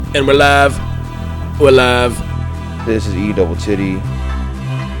And we're live. We're live. This is E Double Titty.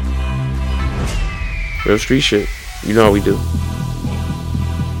 Real street shit. You know how we do.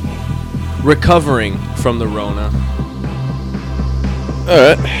 Recovering from the Rona.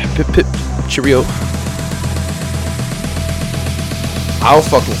 Alright. Pip pip. Cheerio. I'll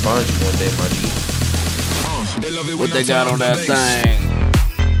fucking find you one day, my G. What they got on that thing?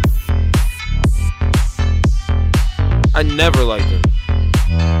 I never liked it.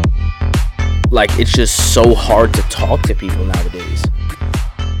 Like, it's just so hard to talk to people nowadays.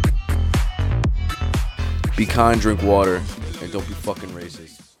 Be kind, drink water, and don't be fucking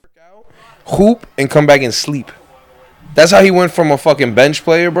racist. Hoop and come back and sleep. That's how he went from a fucking bench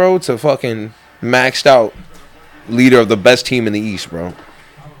player, bro, to fucking maxed out leader of the best team in the East, bro.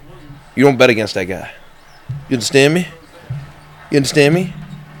 You don't bet against that guy. You understand me? You understand me?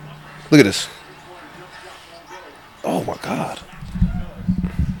 Look at this. Oh, my God.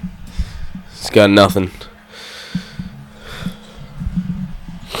 It's got nothing.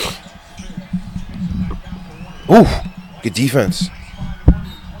 Ooh, good defense.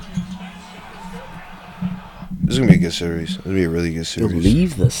 This is going to be a good series. This is going to be a really good series.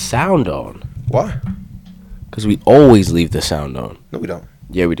 Leave the sound on. Why? Because we always leave the sound on. No, we don't.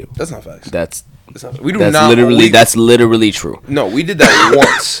 Yeah, we do. That's not facts. That's we do that's not. That's literally true. No, we did that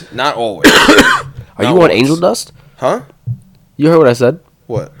once, not always. Are you on Angel Dust? Huh? You heard what I said?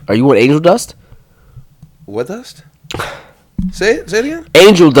 What? Are you on Angel Dust? What dust? Say it again.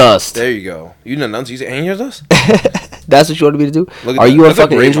 Angel Dust. There you go. You know nothing. You say Angel Dust? That's what you wanted me to do? Look at Are that. you on That's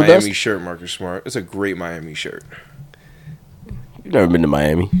fucking a great Angel Miami Dust? shirt, Marcus Smart. It's a great Miami shirt. You've never been to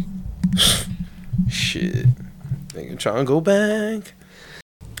Miami. Shit. Nigga trying to go back.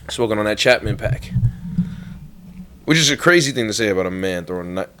 Smoking on that Chapman pack. Which is a crazy thing to say about a man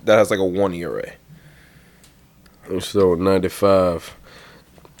throwing that has like a 1 ERA. I'm still 95.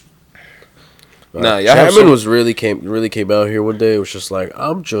 Nah, y'all Chapman was really came out here one day. It was just like,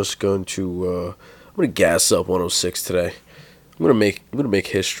 I'm just going to I'm gonna gas up 106 today. I'm gonna make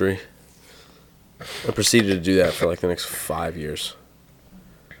history. I proceeded to do that for like the next 5 years,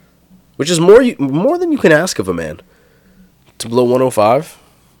 which is more than you can ask of a man. To blow 105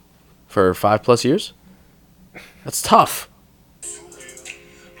 for 5+ years, that's tough.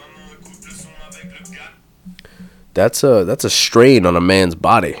 That's a strain on a man's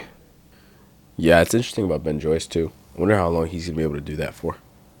body. Yeah, it's interesting about Ben Joyce too. I wonder how long he's gonna be able to do that for.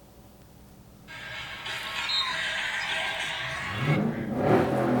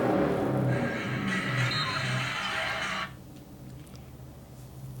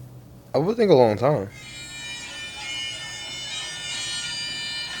 I would think a long time.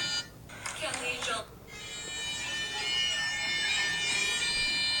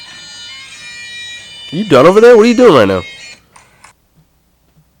 You done over there? What are you doing right now?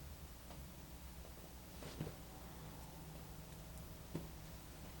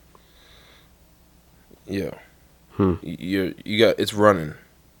 Yeah. You got it's running.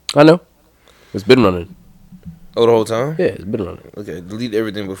 I know. It's been running. Oh, the whole time? Yeah, it's been running. Okay, delete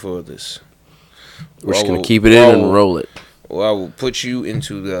everything before this. We're just gonna keep it in and roll it. Well, I will put you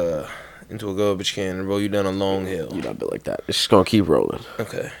into a garbage can and roll you down a long hill. You're not built like that. It's just gonna keep rolling.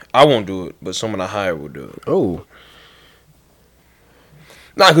 Okay. I won't do it, but someone I hire will do it. Oh.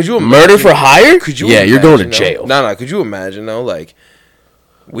 Nah, could you imagine? Murder for hire? Could you yeah, imagine, you're going to though? jail. Nah, could you imagine, though, like,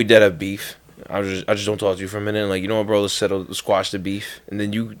 we dead have beef. I just don't talk to you for a minute. And, like, you know what, bro, let's squash the beef. And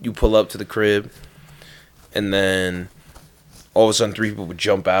then you pull up to the crib, and then all of a sudden 3 people would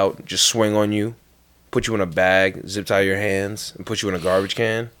jump out, just swing on you, put you in a bag, zip tie your hands, and put you in a garbage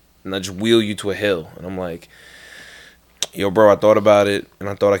can, and I just wheel you to a hill. And I'm like, yo, bro, I thought about it, and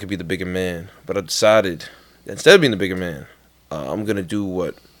I thought I could be the bigger man. But I decided, instead of being the bigger man, I'm going to do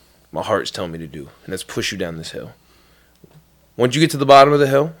what my heart's telling me to do, and that's push you down this hill. Once you get to the bottom of the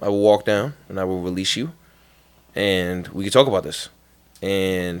hill, I will walk down, and I will release you, and we can talk about this.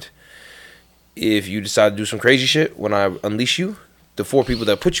 And if you decide to do some crazy shit, when I unleash you, the 4 people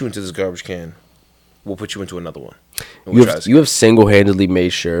that put you into this garbage can will put you into another one. You have single-handedly made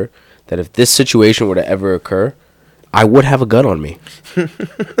sure that if this situation were to ever occur, I would have a gun on me.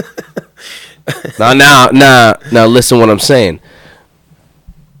 Now, listen what I'm saying.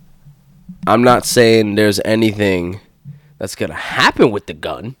 I'm not saying there's anything that's going to happen with the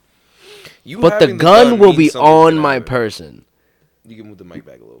gun, but the gun will be on my person. You can move the mic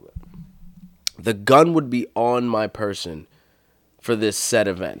back a little bit. The gun would be on my person for this said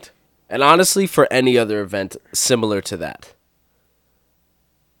event. And honestly, for any other event similar to that.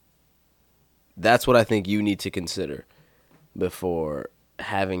 That's what I think you need to consider before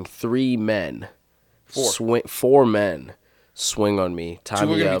having 3 men, 4 men, swing on me, tie Two are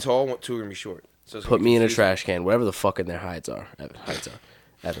me gonna be up, tall, two are gonna be short. So it's gonna put be me in a confusing. trash can, whatever the fuck in their heights are.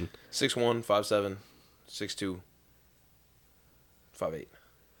 Evan. 6'1", 5'7", 6'2", 5'8".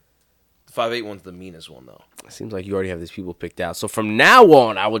 The 5'8" one's the meanest one though. It seems like you already have these people picked out. So from now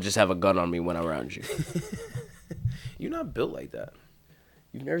on, I will just have a gun on me when I'm around you. You're not built like that.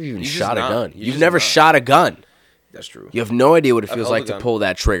 You've never even You're just shot a not. gun. You're You've just never not. shot a gun. That's true. You have no idea what it I've feels held like a to gun. pull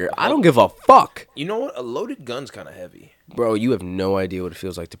that trigger. I held- don't give a fuck. You know what? A loaded gun's kind of heavy. Bro, you have no idea what it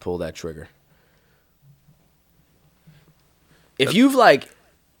feels like to pull that trigger. If you've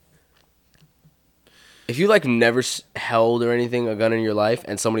never held or anything a gun in your life,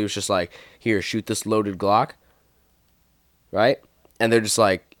 and somebody was just like, "Here, shoot this loaded Glock," right? And they're just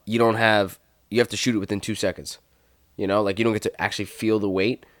like, you have to shoot it within 2 seconds. You know, like you don't get to actually feel the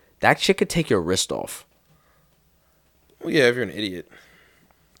weight. That shit could take your wrist off. Well, yeah, if you're an idiot.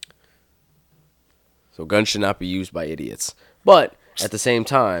 So guns should not be used by idiots. But at the same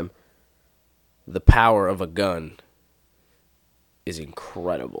time, the power of a gun is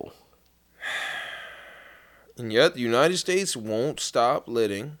incredible. And yet, the United States won't stop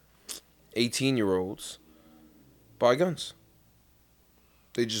letting 18-year-olds buy guns.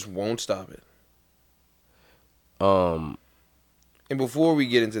 They just won't stop it. And before we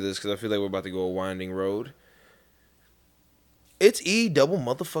get into this, because I feel like we're about to go a winding road, it's E double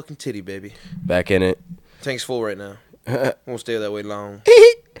motherfucking titty, baby. Back in it. Tank's full right now. Won't stay that way long.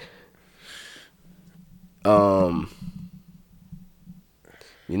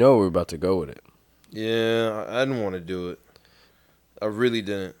 You know we're about to go with it. Yeah, I didn't want to do it. I really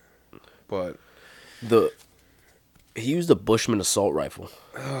didn't. But He used a Bushman assault rifle.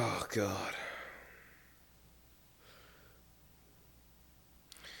 oh god.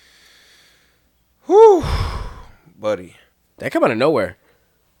 Whew, buddy. That came out of nowhere.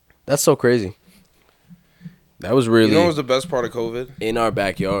 That's so crazy. That was really You know what was the best part of COVID? in our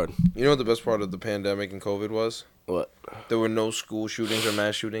backyard. You know what the best part of the pandemic and COVID was? What? There were no school shootings or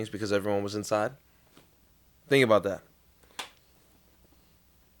mass shootings because everyone was inside. Think about that.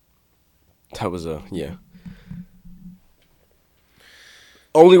 That was yeah.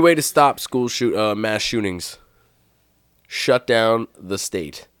 Only way to stop mass shootings. Shut down the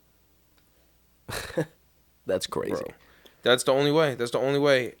state. That's crazy. Bro. That's the only way. That's the only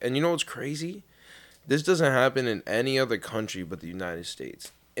way. And you know what's crazy? This doesn't happen in any other country but the United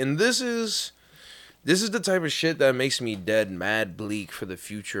States. And this is the type of shit that makes me dead mad bleak for the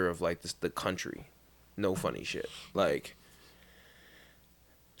future of like the country. No funny shit. Like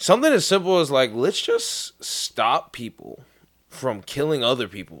something as simple as like let's just stop people from killing other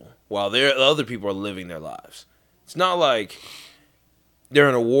people while other people are living their lives. It's not like they're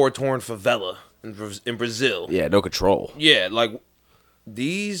in a war-torn favela in Brazil. Yeah, no control. Yeah, like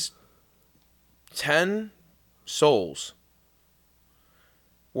these 10 souls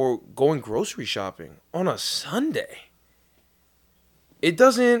were going grocery shopping on a Sunday. It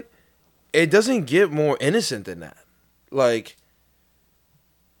doesn't get more innocent than that. Like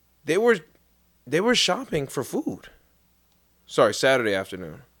they were shopping for food. Sorry, Saturday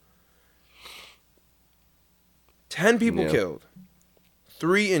afternoon. 10 people Yeah. killed.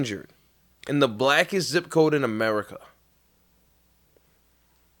 3 injured. In the blackest zip code in America.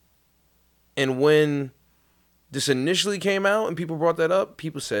 And when this initially came out and people brought that up,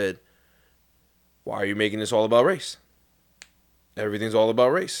 people said, why are you making this all about race? Everything's all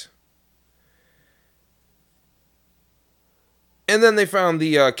about race. And then they found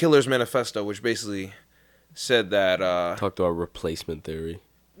the Killer's Manifesto, which basically said that... Talk to our replacement theory.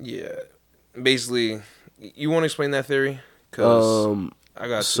 yeah. Basically, you want to explain that theory? Because I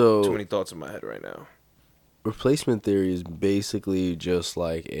got too many thoughts in my head right now. Replacement theory is basically just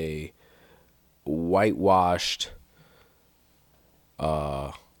like a whitewashed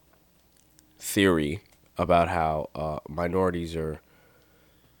theory about how minorities are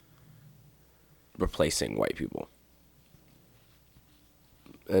replacing white people.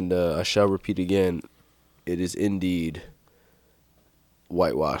 And I shall repeat again, it is indeed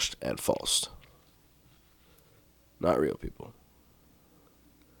whitewashed and false. Not real people.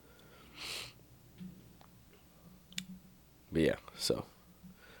 But yeah, so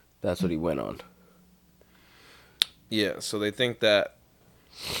that's what he went on. Yeah, so they think that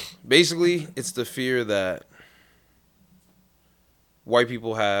basically it's the fear that white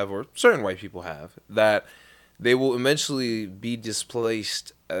people have, or certain white people have, that they will eventually be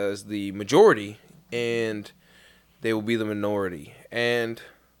displaced as the majority and they will be the minority. And,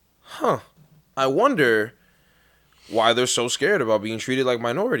 I wonder why they're so scared about being treated like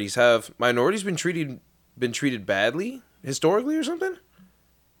minorities. Have minorities been treated badly historically or something?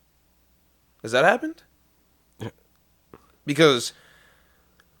 Has that happened? Because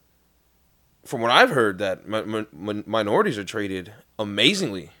from what I've heard, that minorities are treated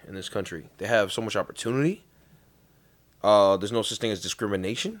amazingly in this country. They have so much opportunity. There's no such thing as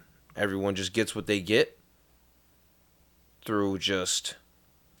discrimination. Everyone just gets what they get through just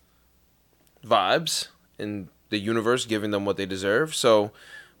vibes and the universe giving them what they deserve. So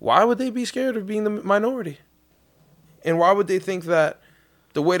why would they be scared of being the minority? And why would they think that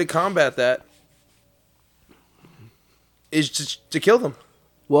the way to combat that is to kill them?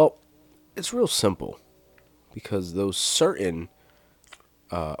 Well, it's real simple, because those certain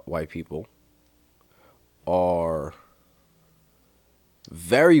white people are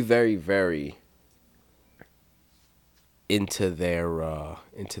very, very, very into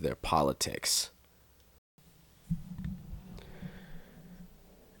their politics,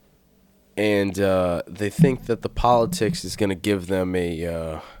 and they think that the politics is going to give them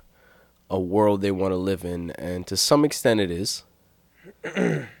a world they want to live in, and to some extent it is.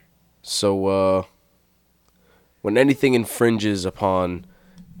 So when anything infringes upon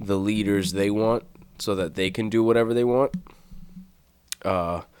the leaders they want so that they can do whatever they want,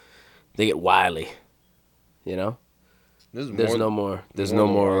 they get wily, you know? There's no more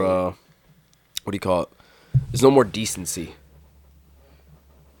what do you call it? There's no more decency.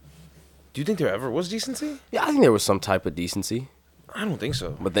 Do you think there ever was decency? Yeah, I think there was some type of decency. I don't think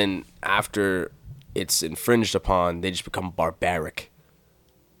so. But then after it's infringed upon, they just become barbaric.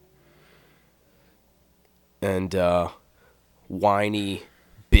 And whiny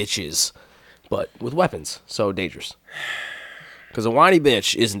bitches, but with weapons, so dangerous. Because a whiny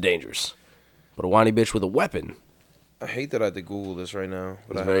bitch isn't dangerous, but a whiny bitch with a weapon I hate that I had to Google this right now.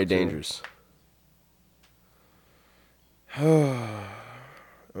 But is very dangerous. Now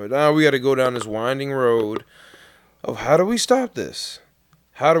we got to go down this winding road of how do we stop this?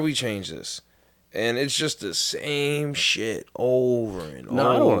 How do we change this? And it's just the same shit over and over. No,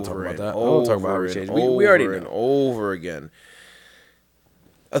 I don't want to talk about that. I don't want to talk about how we change. We already know. And over again.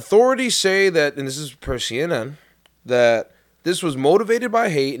 Authorities say that, and this is per CNN, that this was motivated by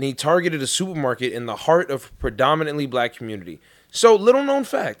hate, and he targeted a supermarket in the heart of a predominantly black community. So, little known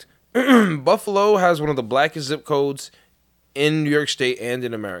fact, Buffalo has one of the blackest zip codes in New York State and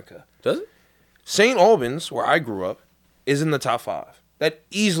in America. Does it? St. Albans, where I grew up, is in the top 5. That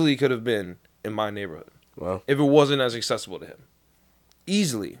easily could have been in my neighborhood. Wow. If it wasn't as accessible to him.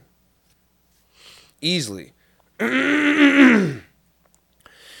 Easily.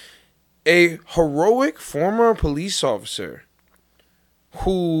 A heroic former police officer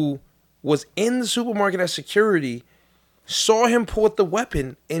who was in the supermarket as security saw him pull out the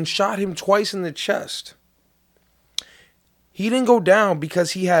weapon and shot him twice in the chest. He didn't go down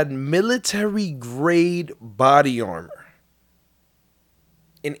because he had military grade body armor.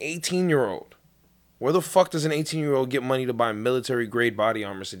 An 18-year-old. Where the fuck does an 18-year-old get money to buy military grade body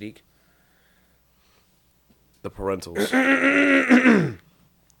armor, Sadiq? The parentals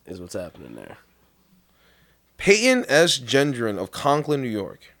is what's happening there. Peyton S. Gendron of Conklin, New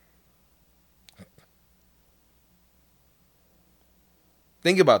York.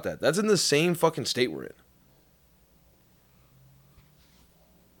 Think about that. That's in the same fucking state we're in.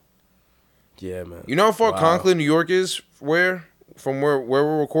 Yeah, man. You know how far Conklin, New York is from where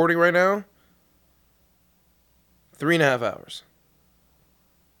we're recording right now? 3.5 hours.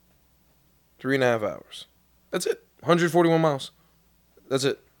 3.5 hours. That's it. 141 miles. That's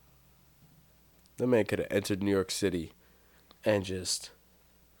it. That man could have entered New York City and just...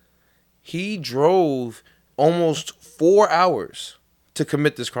 He drove almost 4 hours to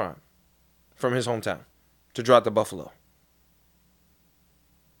commit this crime from his hometown to drive to Buffalo.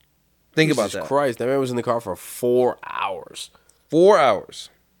 Think about that. Jesus Christ, that man was in the car for 4 hours. 4 hours.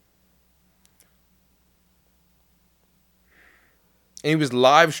 And he was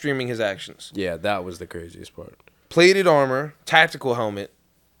live streaming his actions. Yeah, that was the craziest part. Plated armor, tactical helmet,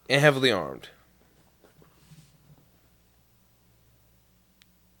 and heavily armed.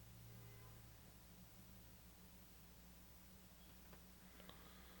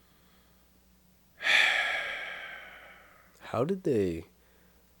 How did they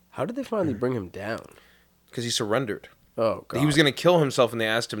finally bring him down? Because he surrendered. Oh, God. He was going to kill himself and they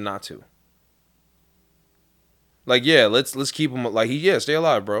asked him not to. Like, yeah, let's keep him, like, stay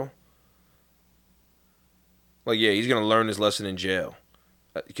alive, bro. Like, yeah, he's going to learn his lesson in jail.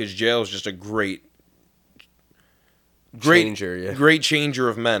 Because jail is just a great changer, yeah. Great changer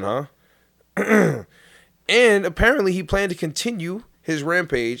of men, huh? And apparently he planned to continue his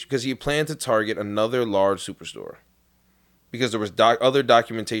rampage because he planned to target another large superstore. Because there was other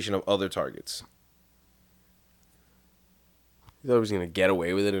documentation of other targets. You thought he was going to get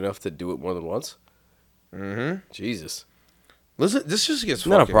away with it enough to do it more than once? Mm-hmm. Jesus. Listen, this just gets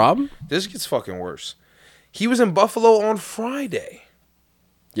Not a problem. This gets fucking worse. He was in Buffalo on Friday.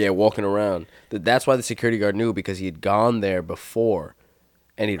 Yeah, walking around. That's why the security guard knew, because he had gone there before,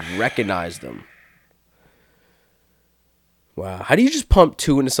 and he'd recognized them. Wow. How do you just pump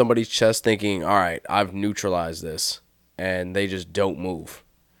 2 into somebody's chest thinking, all right, I've neutralized this, and they just don't move?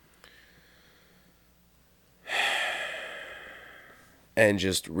 And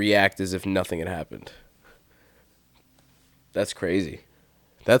just react as if nothing had happened. That's crazy.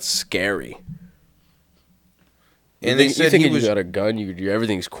 That's scary. And you think you got a gun,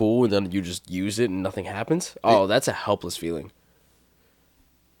 everything's cool, and then you just use it and nothing happens? Oh, that's a helpless feeling.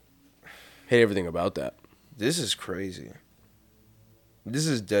 Hate everything about that. This is crazy. This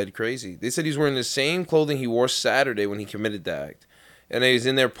is dead crazy. They said he's wearing the same clothing he wore Saturday when he committed the act. And he's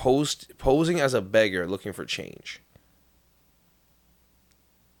in there posing as a beggar looking for change.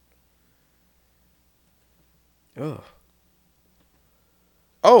 Ugh.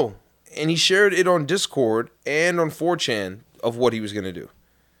 Oh, and he shared it on Discord and on 4chan of what he was going to do.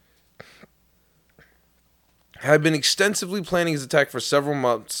 Had been extensively planning his attack for several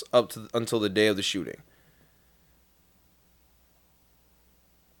months until the day of the shooting.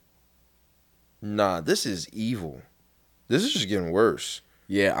 Nah, this is evil. This is just getting worse.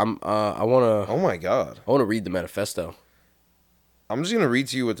 Yeah, I wanna. Oh my god. I wanna read the manifesto. I'm just gonna read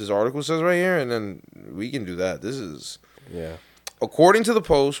to you what this article says right here, and then we can do that. This is. Yeah. According to the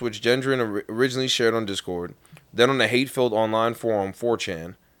post, which Gendron originally shared on Discord, then on the hate-filled online forum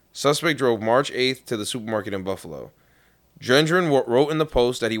 4chan, suspect drove March 8th to the supermarket in Buffalo. Gendron wrote in the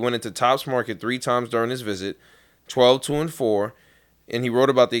post that he went into Tops Market 3 times during his visit, 12, 2, and 4, and he wrote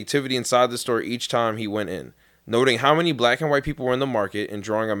about the activity inside the store each time he went in, noting how many black and white people were in the market and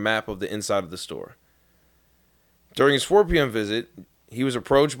drawing a map of the inside of the store. During his 4 p.m. visit, he was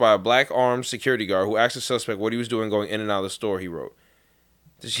approached by a black armed security guard who asked the suspect what he was doing going in and out of the store, he wrote.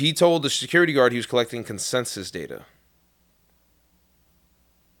 He told the security guard he was collecting consensus data.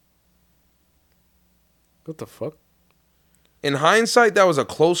 What the fuck? In hindsight, that was a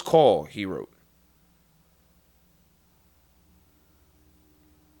close call, he wrote.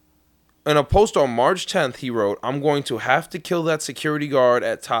 In a post on March 10th, he wrote, I'm going to have to kill that security guard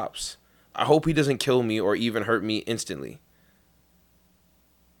at Tops. I hope he doesn't kill me or even hurt me instantly.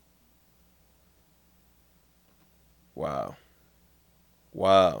 Wow.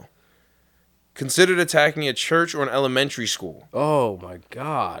 Wow. Considered attacking a church or an elementary school. Oh my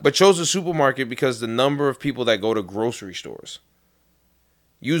god. But chose a supermarket because the number of people that go to grocery stores.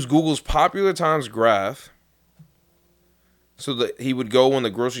 Use Google's popular times graph so that he would go when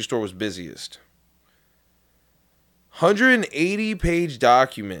the grocery store was busiest. 180-page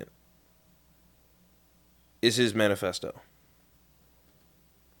document is his manifesto.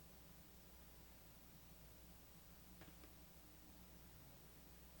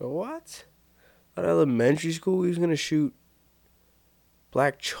 What? At elementary school, he was gonna shoot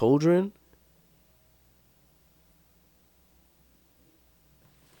black children?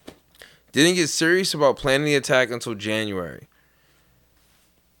 Didn't get serious about planning the attack until January.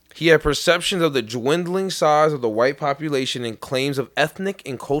 He had perceptions of the dwindling size of the white population and claims of ethnic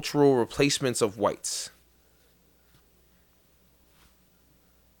and cultural replacements of whites.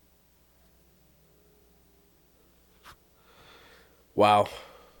 Wow.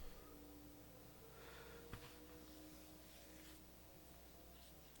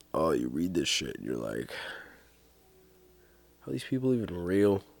 Oh, you read this shit and you're like, are these people even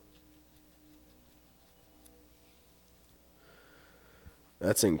real?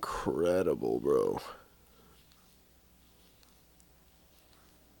 That's incredible, bro.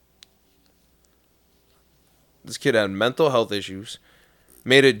 This kid had mental health issues,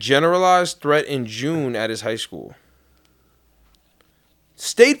 made a generalized threat in June at his high school.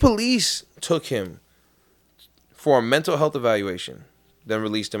 State police took him for a mental health evaluation, then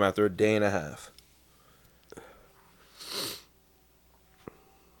released him after a day and a half.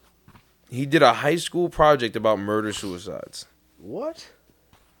 He did a high school project about murder-suicides. What?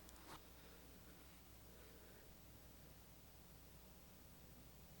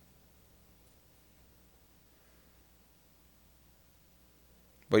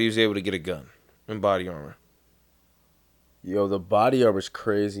 But he was able to get a gun and body armor. Yo, the body armor's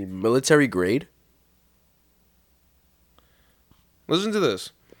crazy. Military grade? Listen to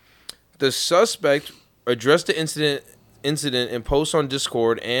this. The suspect addressed the incident in posts on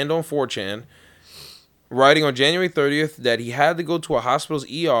Discord and on 4chan, writing on January 30th that he had to go to a hospital's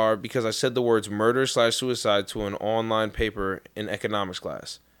ER because I said the words murder/suicide to an online paper in economics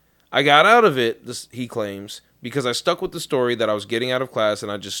class. I got out of it, he claims, because I stuck with the story that I was getting out of class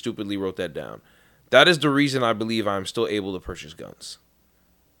and I just stupidly wrote that down. That is the reason I believe I'm still able to purchase guns.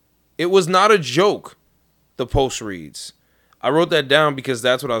 It was not a joke, the post reads. I wrote that down because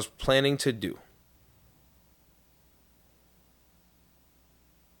that's what I was planning to do.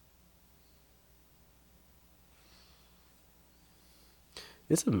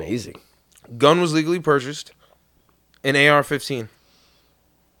 It's amazing. Gun was legally purchased. An AR-15.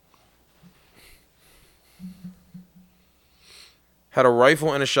 Had a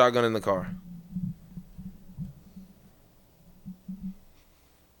rifle and a shotgun in the car.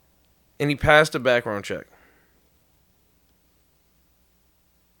 And he passed a background check.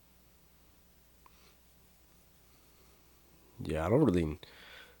 Yeah,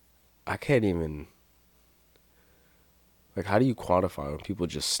 I can't even, like, how do you quantify when people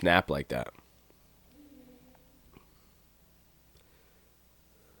just snap like that?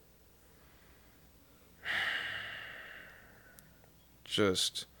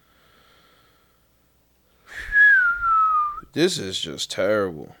 This is just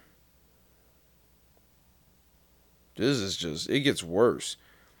terrible. It gets worse.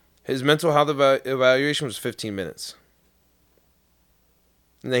 His mental health evaluation was 15 minutes.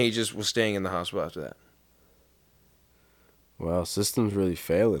 And then he just was staying in the hospital after that. Wow, system's really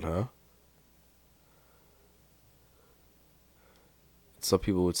failing, huh? Some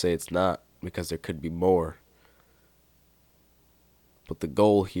people would say it's not because there could be more. But the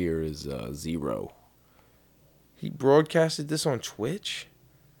goal here is 0. He broadcasted this on Twitch?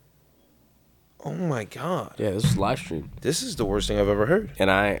 Oh my God. Yeah, this is live stream. This is the worst thing I've ever heard.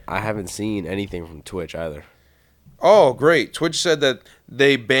 And I haven't seen anything from Twitch either. Oh, great. Twitch said that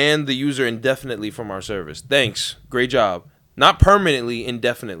they banned the user indefinitely from our service. Thanks. Great job. Not permanently,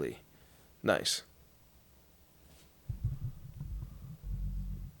 indefinitely. Nice.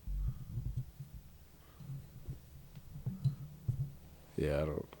 Yeah, I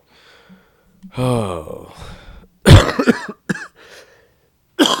don't. Oh.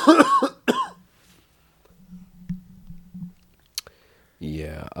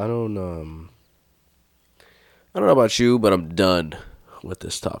 Yeah, I don't know about you, but I'm done with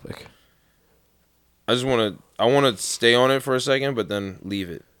this topic. I want to stay on it for a second, but then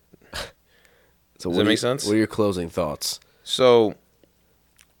leave it. So Does that make sense? What are your closing thoughts? So,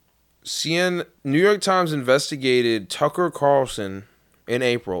 New York Times investigated Tucker Carlson in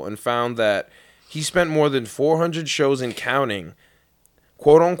April and found that he spent more than 400 shows and counting,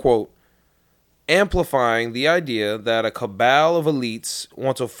 quote unquote, amplifying the idea that a cabal of elites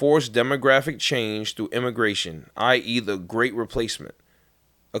want to force demographic change through immigration, i.e. the Great Replacement,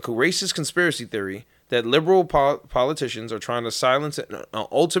 a racist conspiracy theory that liberal politicians are trying to silence and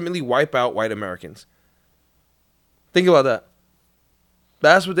ultimately wipe out white Americans. Think about that.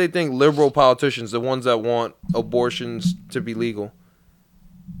 That's what they think, liberal politicians, the ones that want abortions to be legal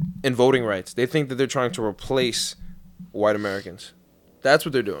and voting rights. They think that they're trying to replace white Americans. That's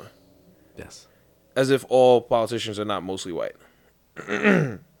what they're doing. Yes. As if all politicians are not mostly white.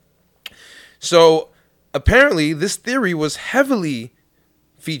 So, apparently, this theory was heavily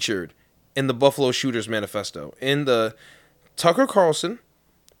featured in the Buffalo Shooters Manifesto. In the Tucker Carlson,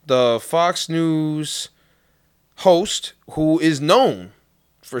 the Fox News host, who is known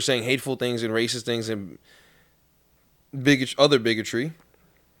for saying hateful things and racist things and other bigotry,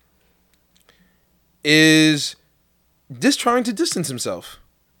 is just trying to distance himself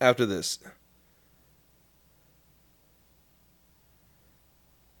after this.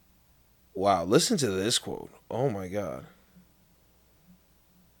 Wow, listen to this quote. Oh my God.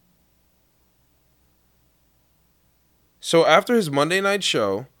 So after his Monday night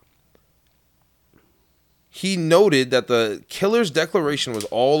show, he noted that the killer's declaration was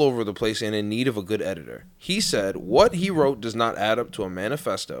all over the place and in need of a good editor. He said, what he wrote does not add up to a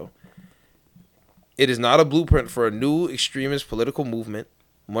manifesto. It is not a blueprint for a new extremist political movement,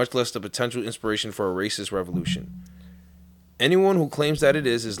 much less the potential inspiration for a racist revolution. Anyone who claims that it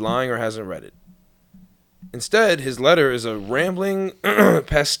is lying or hasn't read it. Instead, his letter is a rambling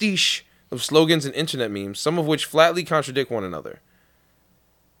pastiche of slogans and internet memes, some of which flatly contradict one another.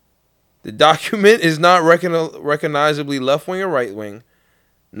 The document is not recognizably left-wing or right-wing,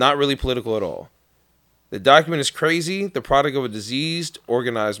 not really political at all. The document is crazy, the product of a diseased,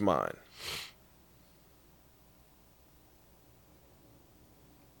 organized mind.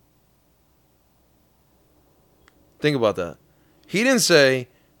 Think about that. He didn't say,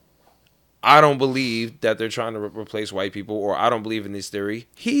 I don't believe that they're trying to replace white people, or I don't believe in this theory.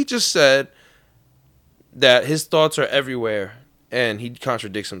 He just said that his thoughts are everywhere and he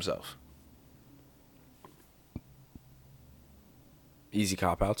contradicts himself. Easy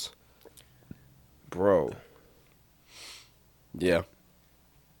cop-outs. Bro. Yeah.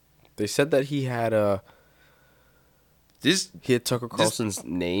 They said that he had This Tucker Carlson's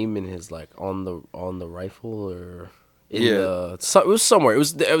name in his like on the rifle or in Yeah. it was somewhere. It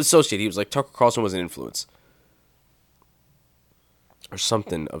was associated. He was like Tucker Carlson was an influence or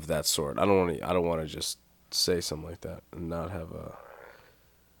something of that sort. I don't want to just say something like that and not have a.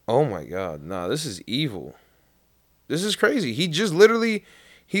 Oh my God, nah, this is evil. This is crazy. He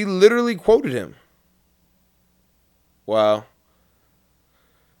literally quoted him. Wow.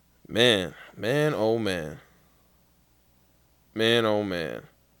 Man, oh man. Man, oh man.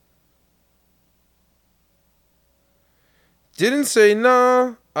 Didn't say,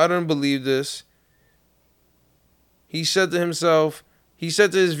 nah, I don't believe this. He said to himself, he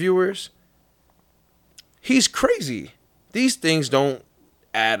said to his viewers, he's crazy. These things don't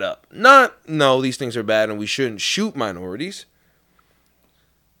add up. No, these things are bad and we shouldn't shoot minorities.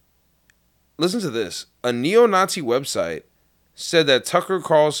 Listen to this. A neo-Nazi website said that Tucker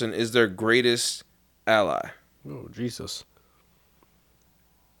Carlson is their greatest ally. Oh, Jesus.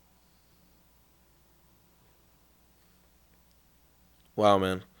 Wow,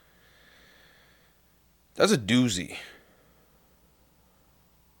 man. That's a doozy.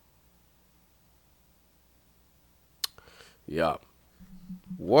 Yeah.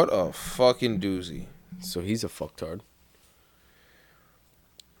 What a fucking doozy. So he's a fucktard.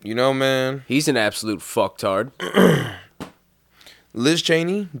 You know, man. He's an absolute fucktard. Liz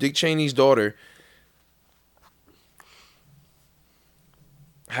Cheney, Dick Cheney's daughter,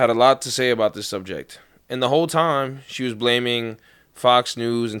 had a lot to say about this subject. And the whole time, she was blaming Fox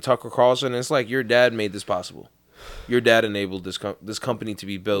News and Tucker Carlson. And it's like, your dad made this possible. Your dad enabled this company to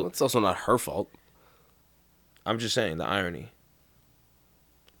be built. Well, it's also not her fault. I'm just saying, the irony.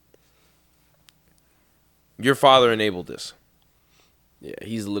 Your father enabled this. Yeah,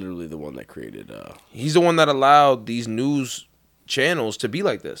 he's literally the one that created... He's the one that allowed these news channels to be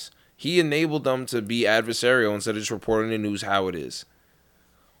like this. He enabled them to be adversarial instead of just reporting the news how it is.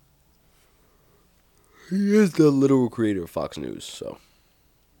 He is the literal creator of Fox News, so...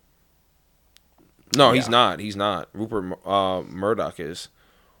 No, Yeah. he's not. He's not. Rupert Murdoch is.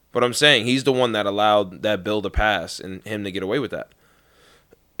 But I'm saying he's the one that allowed that bill to pass and him to get away with that.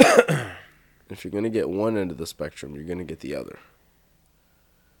 If you're going to get one end of the spectrum, you're going to get the other.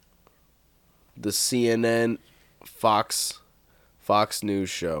 The CNN, Fox News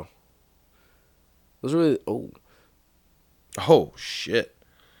show. Those are really... Oh. Oh, shit.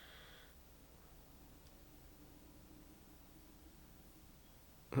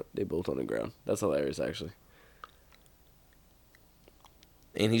 They both on the ground. That's hilarious, actually.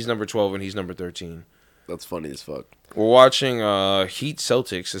 And he's number 12 and he's number 13. That's funny as fuck. We're watching Heat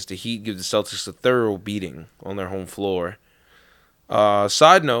Celtics as the Heat give the Celtics a thorough beating on their home floor.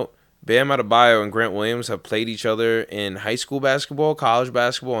 Side note, Bam Adebayo and Grant Williams have played each other in high school basketball, college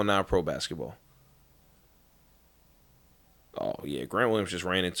basketball, and now pro basketball. Oh, yeah. Grant Williams just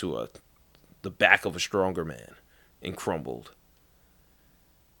ran into the back of a stronger man and crumbled.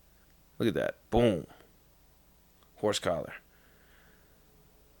 Look at that. Boom. Horse collar.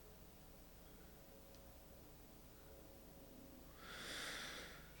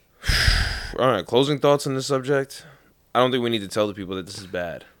 All right, closing thoughts on this subject. I don't think we need to tell the people that this is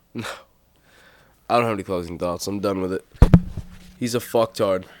bad. I don't have any closing thoughts. I'm done with it. He's a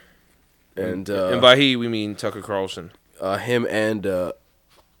fucktard. And by he, we mean Tucker Carlson. him and the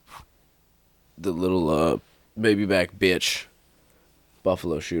little baby back bitch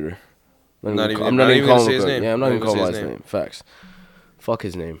Buffalo shooter. I'm not even gonna say his name. Yeah, I'm not even calling say his his name. Facts. Fuck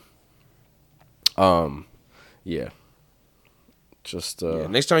his name. Yeah. Just Yeah,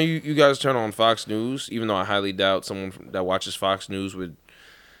 next time you guys turn on Fox News, even though I highly doubt someone that watches Fox News would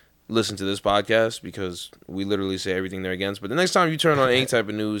listen to this podcast because we literally say everything they're against. But the next time you turn on any type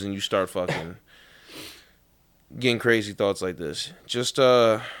of news and you start fucking getting crazy thoughts like this, just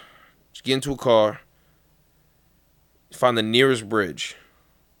get into a car, find the nearest bridge.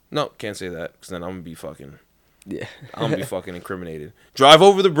 No, can't say that because then I'm gonna be fucking. yeah. I'm gonna be fucking incriminated. Drive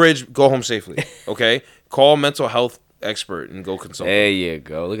over the bridge, go home safely. Okay, call a mental health expert and go consult. There you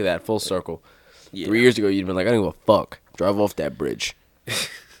go. Look at that full circle. Yeah. 3 years ago, you'd been like, I don't give a fuck. Drive off that bridge.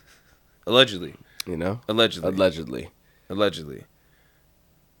 Allegedly. You know? Allegedly. Allegedly.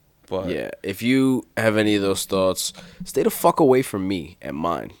 But Yeah. If you have any of those thoughts, stay the fuck away from me and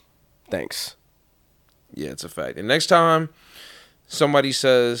mine. Thanks. yeah, it's a fact. And next time somebody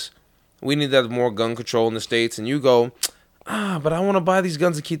says we need to have more gun control in the States, and you go, but I want to buy these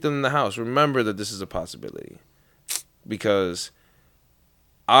guns and keep them in the house. Remember that this is a possibility. Because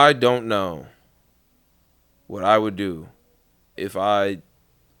I don't know what I would do if I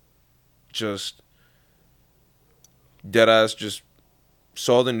just deadass just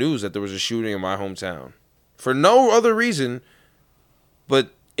saw the news that there was a shooting in my hometown for no other reason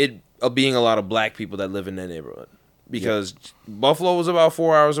but it being a lot of black people that live in that neighborhood. Because Buffalo was about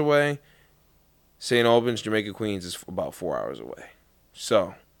 4 hours away. St. Albans, Jamaica, Queens is about 4 hours away.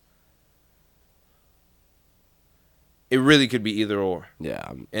 So, it really could be either or.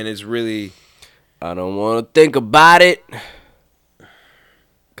 Yeah. And it's really... I don't want to think about it.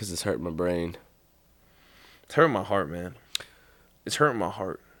 Because it's hurting my brain. It's hurting my heart, man. It's hurting my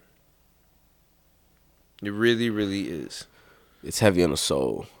heart. It really, really is. It's heavy on the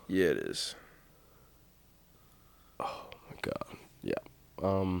soul. Yeah, it is. Oh, my God. Yeah.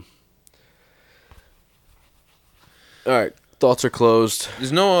 All right. Thoughts are closed.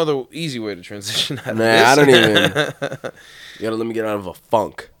 There's no other easy way to transition out of Nah, this. I don't even. You gotta let me get out of a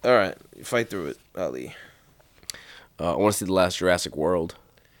funk. All right. Fight through it, Ali. I want to see the last Jurassic World.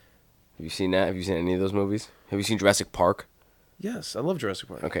 Have you seen that? Have you seen any of those movies? Have you seen Jurassic Park? Yes, I love Jurassic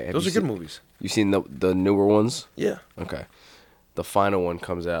Park. Okay. Those are good movies. You seen the newer ones? Yeah. Okay. The final one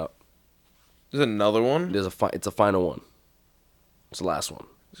comes out. There's another one? It's a final one. It's the last one.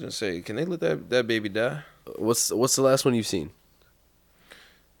 I was going to say, can they let that baby die? What's the last one you've seen?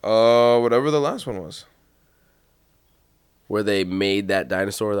 Whatever the last one was. Where they made that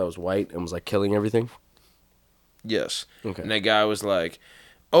dinosaur that was white and was like killing everything? Yes. Okay. And that guy was like,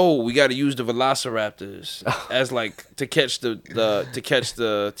 "Oh, we got to use the velociraptors as like to catch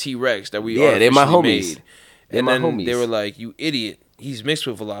the T-Rex that we they're my homies. made." And my then homies. they were like, "You idiot! He's mixed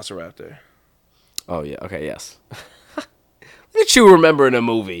with velociraptor." Oh yeah. Okay. Yes. Look at you remembering a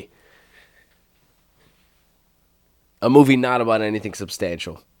movie. A movie not about anything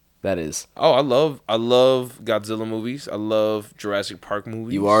substantial. That is. Oh, I love Godzilla movies. I love Jurassic Park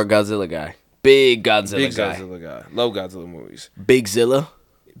movies. You are a Godzilla guy. Big Godzilla guy. Godzilla guy. Love Godzilla movies. Big Zilla.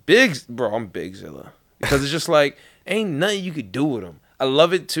 I'm Big Zilla. Because it's just like, ain't nothing you could do with them. I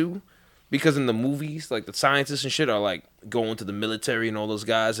love it too. Because in the movies, like the scientists and shit are like going to the military and all those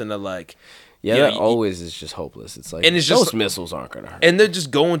guys and they're like... Yeah, you know, that always is just hopeless. It's like, and it's those just, missiles aren't going to hurt. And they're just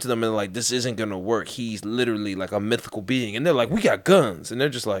going to them and like, this isn't going to work. He's literally like a mythical being. And they're like, we got guns. And they're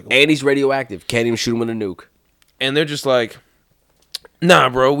just like... And he's radioactive. Can't even shoot him with a nuke. And they're just like, nah,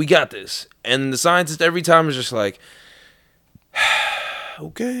 bro, we got this. And the scientist every time is just like...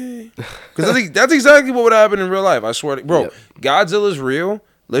 Okay. Because I think that's exactly what would happen in real life. I swear to bro, Godzilla's real.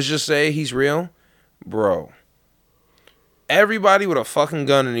 Let's just say he's real. Bro. Everybody with a fucking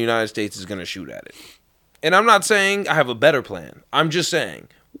gun in the United States is going to shoot at it. And I'm not saying I have a better plan. I'm just saying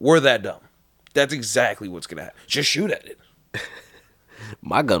we're that dumb. That's exactly what's going to happen. Just shoot at it.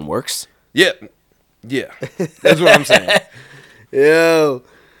 My gun works. Yeah. Yeah. That's what I'm saying. Yo.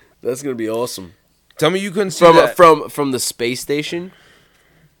 That's going to be awesome. Tell me you couldn't see that. From the space station?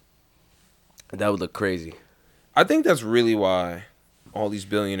 That would look crazy. I think that's really why all these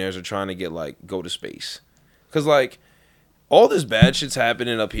billionaires are trying to get, like, go to space. Because, like, all this bad shit's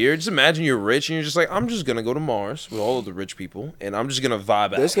happening up here. Just imagine you're rich and you're just like, I'm just going to go to Mars with all of the rich people, and I'm just going to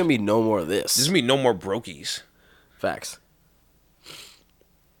vibe out. There's going to be no more of this. There's going to be no more brokies. Facts.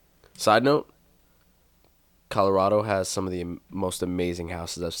 Side note, Colorado has some of the most amazing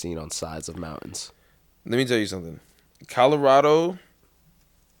houses I've seen on sides of mountains. Let me tell you something. Colorado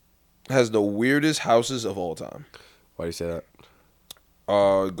has the weirdest houses of all time. Why do you say that?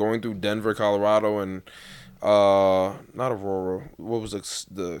 Going through Denver, Colorado, and not Aurora. What was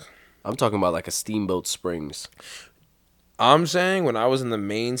the? I'm talking about like a Steamboat Springs. I'm saying when I was in the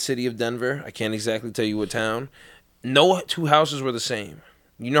main city of Denver, I can't exactly tell you what town. No two houses were the same.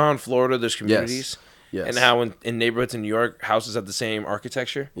 You know how in Florida there's communities? Yes. And how in neighborhoods in New York, houses have the same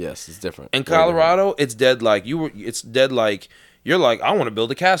architecture? Yes, it's different. In Colorado, it's dead like you're like, I want to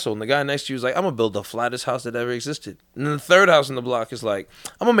build a castle. And the guy next to you is like, I'm going to build the flattest house that ever existed. And then the third house in the block is like,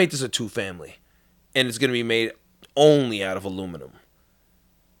 I'm going to make this a 2-family. And it's going to be made only out of aluminum.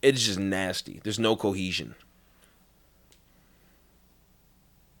 It's just nasty. There's no cohesion.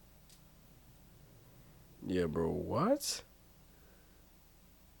 Yeah, bro, what?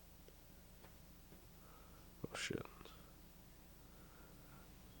 Oh, shit.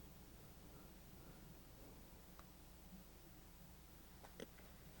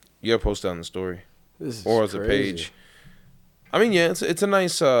 You gotta post that on the story. This is or as crazy. a page. I mean, yeah, it's a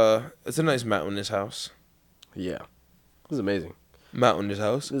nice mountainous house. Yeah. This is amazing. Mountainous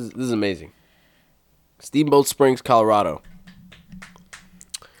house. This is amazing. Steamboat Springs, Colorado.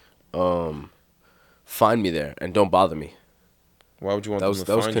 Find me there and don't bother me. Why would you want That them was to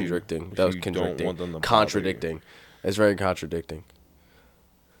that was find contradicting. you That was if you don't contradicting. want them to bother Contradicting. It's very contradicting.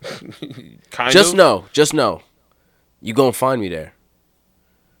 you? Kind Just of. know. You gonna find me there.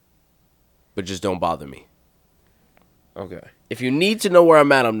 But just don't bother me. Okay. If you need to know where I'm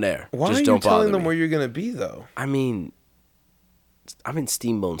at, I'm there. Why Just are don't you telling bother them me. where you're gonna be though? I mean, I'm in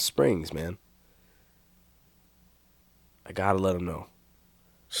Steamboat Springs, man. I gotta let them know.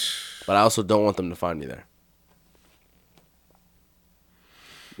 But I also don't want them to find me there.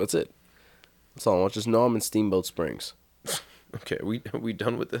 That's it. That's all I want. Just know I'm in Steamboat Springs. Okay, are we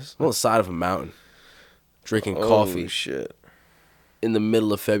done with this? I'm on the side of a mountain, drinking Oh coffee shit! in the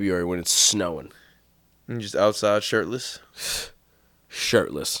middle of February when it's snowing. And just outside shirtless.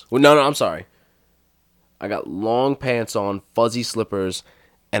 Shirtless. Well, no, I'm sorry. I got long pants on, fuzzy slippers,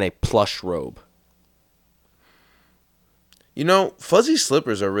 and a plush robe. You know, fuzzy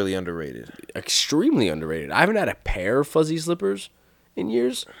slippers are really underrated. Extremely underrated. I haven't had a pair of fuzzy slippers in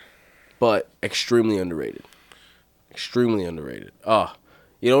years, but extremely underrated. Extremely underrated.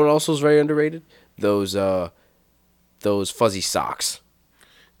 You know what also is very underrated? Those fuzzy socks.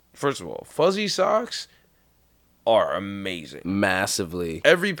 First of all, fuzzy socks are amazing. Massively.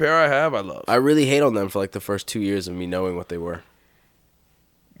 Every pair I have, I love. I really hate on them for like the first 2 years of me knowing what they were.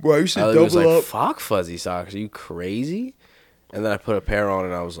 Well, you should I was like, fuck fuzzy socks. Are you crazy? And then I put a pair on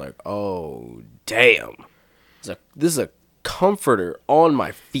and I was like, oh, damn. This is a comforter on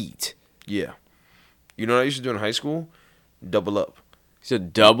my feet. Yeah. You know what I used to do in high school? Double up. So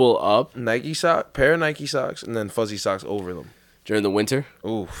double up Pair of Nike socks, and then fuzzy socks over them. during the winter?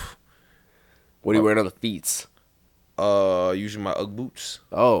 Oof. What are you wearing on the feet? Using my Ugg boots.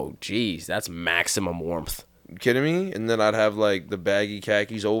 Oh, geez. That's maximum warmth. You kidding me? And then I'd have like the baggy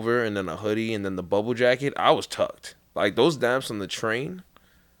khakis over, and then a hoodie, and then the bubble jacket. I was tucked. Like those damps on the train,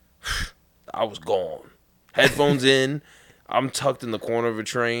 I was gone. Headphones in. I'm tucked in the corner of a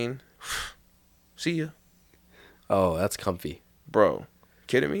train. See ya. Oh, that's comfy. Bro,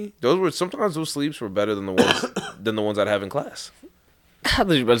 kidding me? Sometimes those sleeps were better than the ones I'd have in class. I thought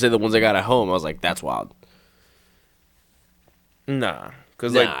you were about to say the ones I got at home. I was like, that's wild. Nah,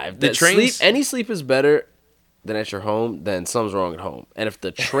 because Nah, like if the that train any sleep is better than at your home, then something's wrong at home. And if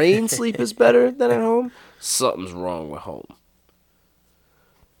the train sleep is better than at home, something's wrong with home.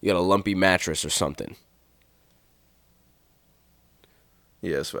 You got a lumpy mattress or something.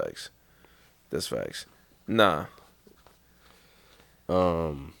 Yeah, that's facts. That's facts. Nah,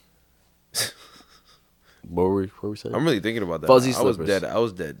 What were we saying? I'm really thinking about that. Fuzzy I was slippers. dead. I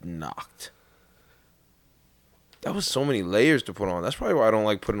was dead knocked. That was so many layers to put on. That's probably why I don't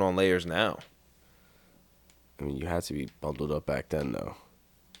like putting on layers now. I mean, you had to be bundled up back then, though.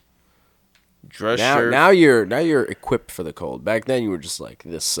 Dress Now, shirt. now you're equipped for the cold. Back then, you were just like,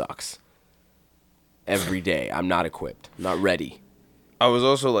 this sucks. Every day, I'm not equipped, I'm not ready. I was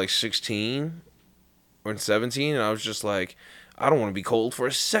also like 16 or 17, and I was just like, I don't want to be cold for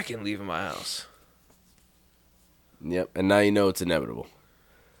a second leaving my house. Yep, and now you know it's inevitable.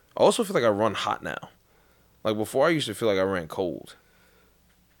 I also feel like I run hot now. Like before, I used to feel like I ran cold.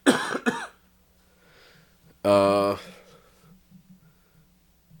 I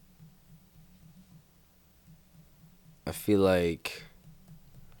feel like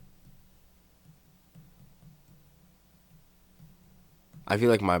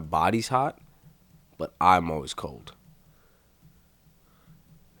my body's hot, but I'm always cold.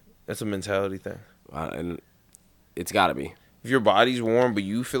 That's a mentality thing. And it's got to be. If your body's warm but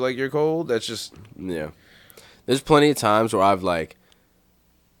you feel like you're cold, that's just Yeah. There's plenty of times where I'd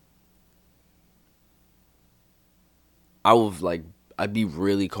be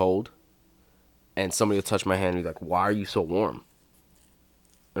really cold, and somebody would touch my hand and be like, why are you so warm?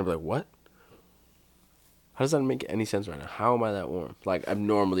 And I'd be like, what? How does that make any sense right now? How am I that warm? Like, I'm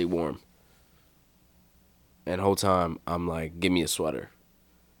normally warm. And the whole time, I'm like, give me a sweater.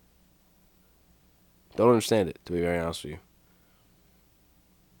 Don't understand it, to be very honest with you.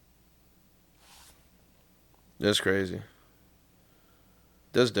 that's crazy.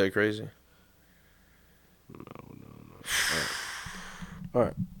 That's dead crazy. All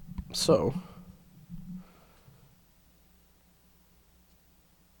right. So,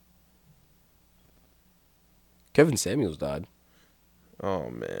 Kevin Samuels died. Oh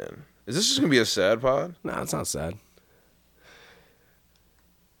man, is this just gonna be a sad pod? Nah, it's not sad.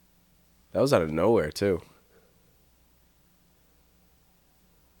 That was out of nowhere, too.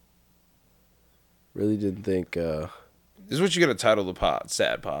 Really didn't think, This is what you gotta title the pod.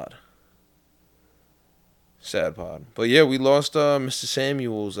 Sad pod. Sad pod. But yeah, we lost Mr.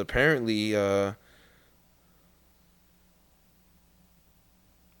 Samuels. Apparently,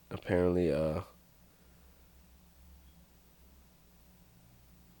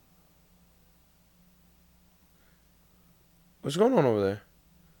 what's going on over there?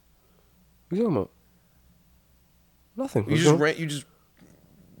 what are you talking about? Nothing. You just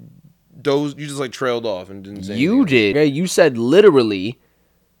dozed. You just like trailed off and didn't say You anything. did. Okay, you said literally.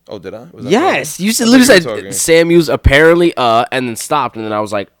 Oh, did I? Was that Yes, talking? you said I thought literally were said talking. Samuel's apparently and then stopped, and then I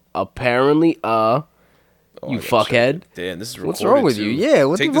was like, apparently Oh, you I gotta fucked. check. Damn, this is recorded. What's wrong with you? too. Yeah,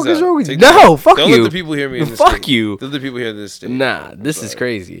 what Take the fuck this is out. wrong with you? Take this No, out. fuck Don't you. let the people hear me in this Fuck state. you. Don't let the people hear this state. Nah, this is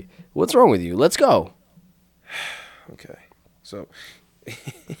crazy. What's wrong with you? Let's go. Okay, so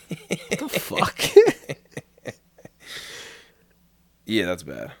What the fuck? yeah, that's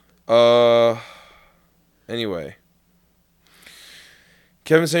bad. Anyway,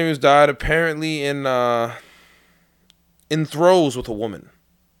 Kevin Samuels died apparently in throes with a woman.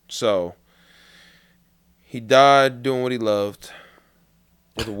 So he died doing what he loved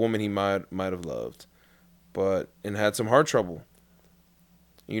with a woman he might have loved, and had some heart trouble.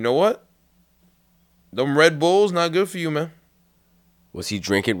 You know what? Them Red Bulls not good for you, man. Was he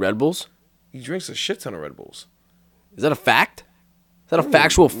drinking Red Bulls? He drinks a shit ton of Red Bulls. Is that a fact? Is that a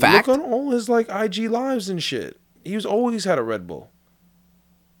factual fact? Look on all his like IG lives and shit. He's always had a Red Bull.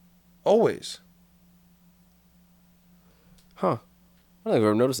 Always. Huh. I don't think I've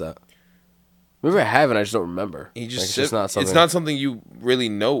ever noticed that. Maybe I have and I just don't remember. He just Like, it's not something. It's not something you really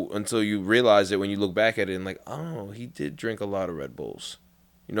know until you realize it when you look back at it and like, oh, he did drink a lot of Red Bulls.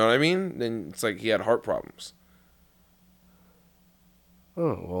 You know what I mean? Then it's like he had heart problems.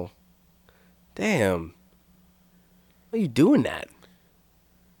 Oh, well. Damn. Why are you doing that?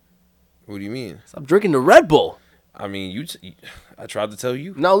 What do you mean? Stop drinking the Red Bull. I mean, I tried to tell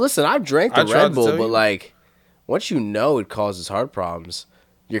you. No, listen, I drank the I tried Red to Bull, tell but you. like, once you know it causes heart problems,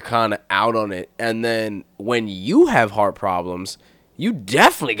 you're kind of out on it. And then when you have heart problems, you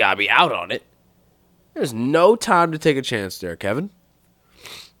definitely got to be out on it. There's no time to take a chance there, Kevin.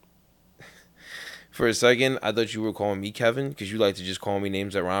 For a second, I thought you were calling me Kevin because you like to just call me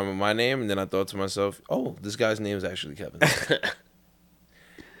names that rhyme with my name. And then I thought to myself, oh, this guy's name is actually Kevin.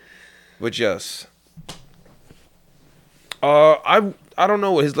 But yes. I don't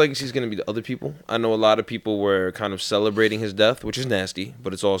know what his legacy is going to be to other people. I know a lot of people were kind of celebrating his death, which is nasty,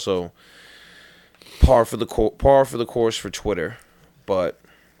 but it's also par for the course for Twitter. But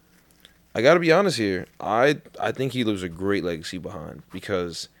I got to be honest here. I think he leaves a great legacy behind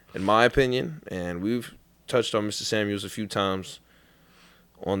because, in my opinion, and we've touched on Mr. Samuels a few times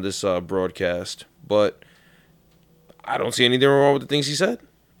on this broadcast, but I don't see anything wrong with the things he said.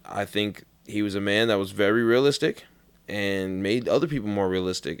 I think he was a man that was very realistic and made other people more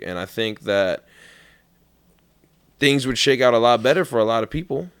realistic. And I think that things would shake out a lot better for a lot of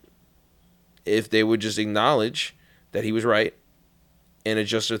people if they would just acknowledge that he was right and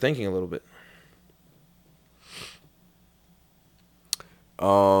adjust their thinking a little bit.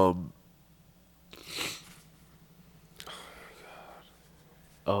 Oh,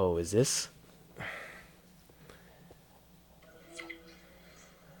 is this?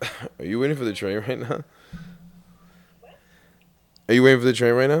 Are you waiting for the train right now? Are you waiting for the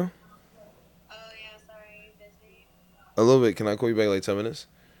train right now? Oh, yeah, sorry, busy. A little bit. Can I call you back in like 10 minutes?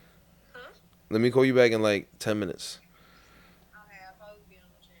 Huh? Let me call you back in like 10 minutes. Okay, I'll probably be on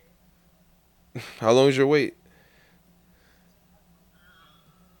the train. How long is your wait?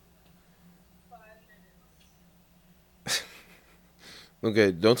 5 minutes.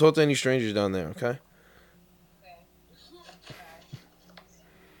 Okay, don't talk to any strangers down there, okay? Okay.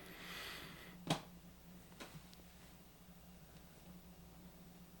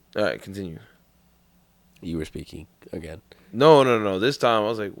 All right, continue. You were speaking again. No. This time I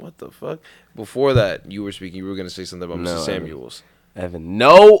was like, what the fuck? Before that, you were speaking. You were going to say something about No, Mr. Evan. Samuels. Evan.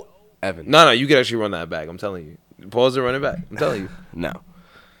 No. Evan. No, you could actually run that back. I'm telling you. Pause and run it back. I'm telling you. No.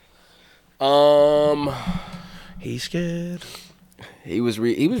 He's scared. He was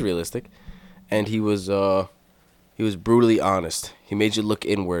realistic, and he was brutally honest. He made you look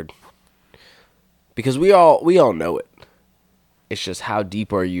inward. Because we all know it. It's just how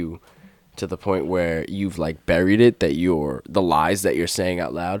deep are you to the point where you've like buried it that the lies that you're saying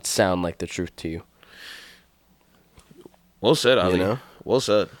out loud sound like the truth to you. Well said, Ali. You know? Well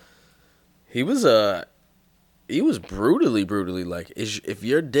said. He was brutally like, if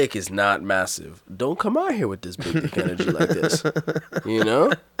your dick is not massive, don't come out here with this big dick energy like this. You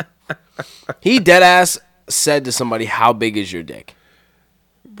know? He dead ass said to somebody, how big is your dick?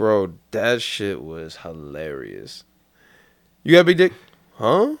 Bro, that shit was hilarious. You got a big dick?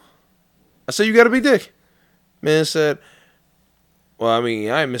 Huh? I said, you got a big dick. Man said, well, I mean,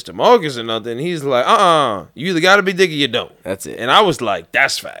 I ain't Mr. Marcus or nothing. He's like, you either got a big dick or you don't. That's it. And I was like,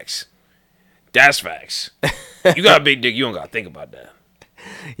 that's facts. That's facts. You got a big dick, you don't got to think about that.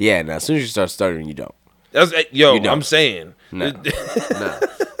 Yeah, now as soon as you start stuttering, you don't. That's, You don't. I'm saying. No. No.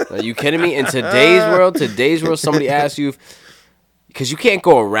 Are you kidding me? In today's world, somebody asks you, because you can't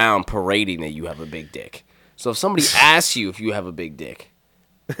go around parading that you have a big dick. So if somebody asks you if you have a big dick,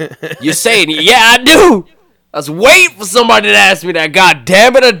 you're saying, yeah, I do. I was waiting for somebody to ask me that. God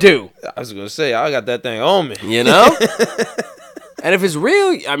damn it, I do. I was gonna say I got that thing on me. You know? And if it's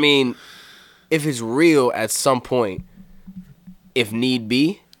real, I mean, if it's real at some point, if need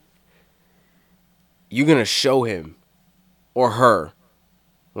be, you're going to show him or her.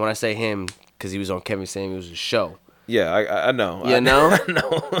 When I say him, because he was on Kevin Samuels' show. Yeah, I know. You know? I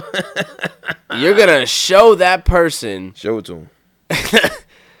know. You're going to show that person Show it to him.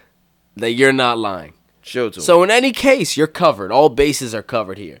 that you're not lying. Show it to him. So in any case, you're covered. All bases are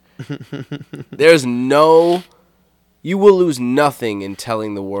covered here. There's no... You will lose nothing in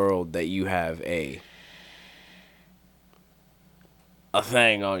telling the world that you have a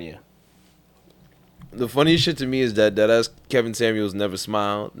thing on you. The funniest shit to me is that ass Kevin Samuels never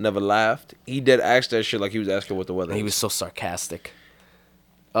smiled, never laughed. He did ask that shit like he was asking what the weather. He is. was so sarcastic.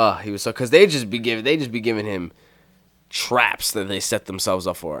 He was so, because they just be giving him traps that they set themselves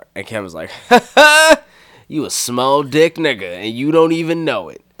up for, and Kevin's like, "You a small dick nigga, and you don't even know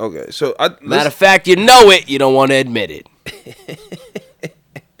it." Okay, so Matter of fact, you know it, you don't want to admit it.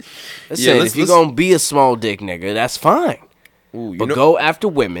 Listen, if you're gonna be a small dick nigga, that's fine. Ooh, But go after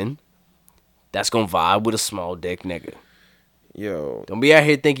women that's gonna vibe with a small dick nigga. yo, Don't be out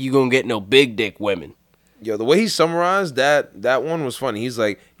here thinking you gonna get no big dick women. the way he summarized that one was funny. He's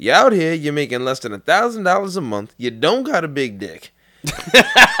like, "You out here, you're making less than $1,000 a month. You don't got a big dick,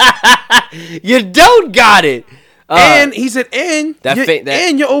 You don't got it. and he said, and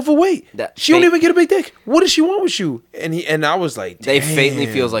you're overweight. She don't even get a big dick. What does she want with you?" And I was like, They faintly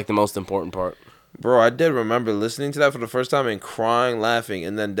 "Damn." feels like the most important part. Bro, I did remember listening to that for the first time and crying, laughing,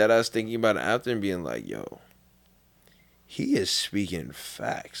 and then deadass thinking about it after and being like, yo, he is speaking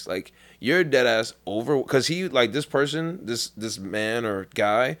facts. Like, you're deadass over, because he, like, this person, this man or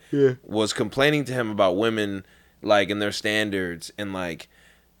guy, was complaining to him about women, like, and their standards, and, like,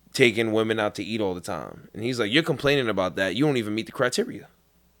 taking women out to eat all the time. And he's like, you're complaining about that. You don't even meet the criteria.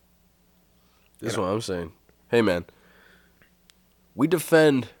 That's what I'm saying. Hey, man. We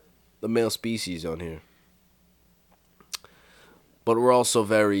defend the male species on here. But we're also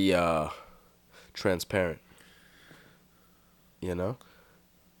very transparent. You know?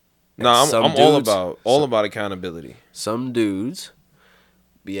 No, I'm all about accountability. Some dudes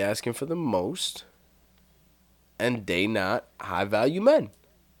be asking for the most, and they not high value men.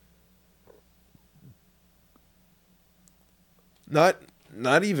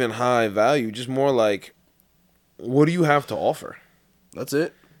 Not even high value, just more like, what do you have to offer? That's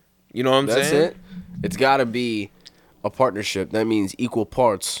it. You know what I'm That's saying? it. It's got to be a partnership. That means equal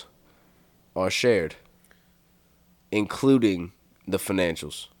parts are shared, including the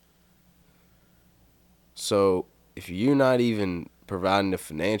financials. So if you're not even providing the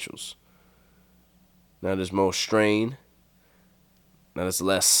financials, now there's more strain, now there's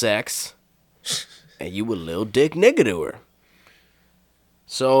less sex, and you a little dick nigga to her.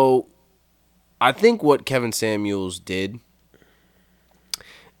 So I think what Kevin Samuels did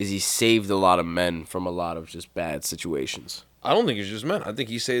is he saved a lot of men from a lot of just bad situations. I don't think it's just men. I think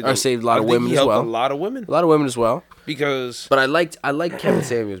he saved a lot of women as well. A lot of women. A lot of women as well. Because But I liked Kevin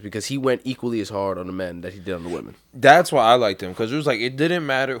Samuels because he went equally as hard on the men that he did on the women. that's why I liked him. Because it was like, it didn't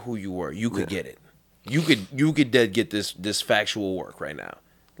matter who you were. You could get it. You could dead get this factual work right now.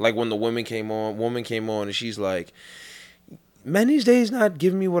 Like when the woman came on and she's like, men these days not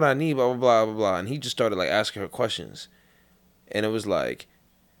giving me what I need, blah, blah, blah, blah, blah. And he just started like asking her questions. And it was like,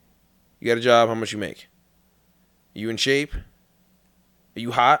 you got a job, how much you make? Are you in shape? Are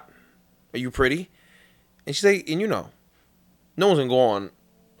you hot? Are you pretty? And she's like, and you know, no one's gonna go on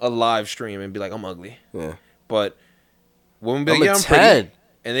a live stream and be like, I'm ugly. Yeah. But women be I'm like, yeah, a I'm 10. pretty.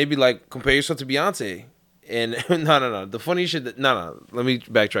 And they'd be like, compare yourself to Beyonce. And no. The funny shit no. Let me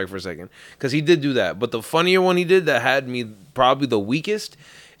backtrack for a second. Because he did do that. But the funnier one he did that had me probably the weakest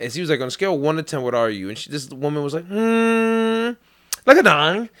is he was like, on a scale of 1 to 10, what are you? And this woman was like, like a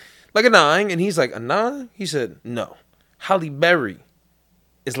 9. Like a 9. And he's like, a 9? He said, no. Halle Berry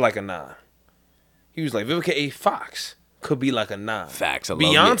is like a 9. He was like, Vivica A. Fox could be like a 9. Facts. I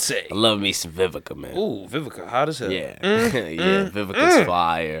Beyonce. I love me some Vivica, man. Ooh, Vivica, hot as hell. Yeah. Yeah, Vivica's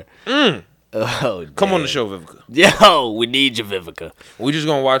fire. Oh, Come on the damn. show, Vivica. Yo, we need you, Vivica. We're just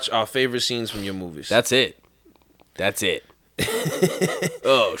gonna watch our favorite scenes from your movies. That's it.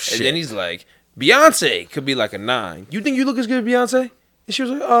 Oh, shit. And then he's like, Beyonce could be like a 9. You think you look as good as Beyonce? And she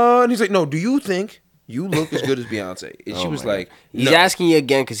was like, and he's like, no, do you think you look as good as Beyonce. And she Oh was my like, God. He's no. asking you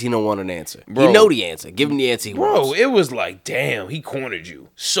again because he don't want an answer. Bro. You know the answer. Give him the answer he Bro, wants. it was like, damn, he cornered you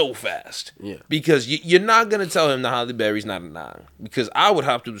so fast. Yeah. Because you're not going to tell him that Holly Berry's not a 9. Because I would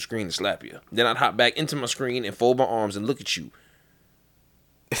hop through the screen and slap you. Then I'd hop back into my screen and fold my arms and look at you.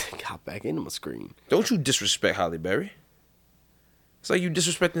 Got back into my screen. Don't you disrespect Holly Berry. It's like you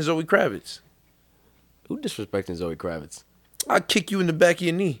disrespecting Zoe Kravitz. Who disrespecting Zoe Kravitz? I'd kick you in the back of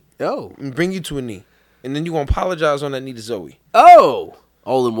your knee Oh. and bring you to a knee. And then you going to apologize on that knee to Zoe. Oh!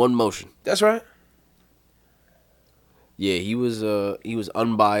 All in one motion. That's right. Yeah, he was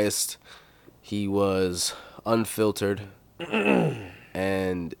unbiased. He was unfiltered.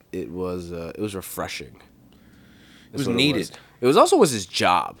 And it was refreshing. It was That's what needed. It was also his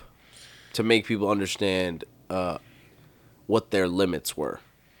job to make people understand what their limits were.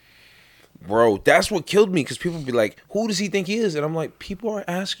 Bro, that's what killed me because people be like, who does he think he is? And I'm like, people are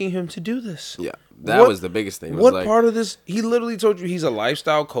asking him to do this. Yeah, that What- was the biggest thing. It was What like, part of this? He literally told you he's a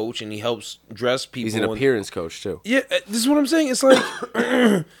lifestyle coach and he helps dress people. he's an and- appearance coach too. Yeah, this is what I'm saying. It's like,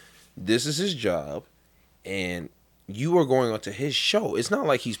 this is his job and you are going onto his show. It's not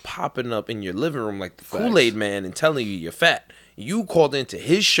like he's popping up in your living room like the Facts. Kool-Aid man and telling you you're fat. You called into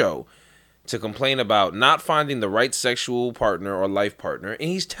his show to complain about not finding the right sexual partner or life partner, and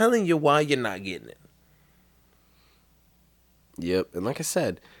he's telling you why you're not getting it. Yep, and like I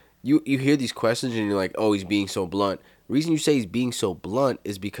said, you hear these questions and you're like, oh, he's being so blunt. The reason you say he's being so blunt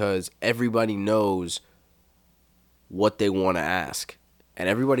is because everybody knows what they want to ask. And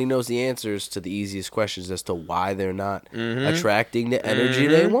everybody knows the answers to the easiest questions as to why they're not attracting the energy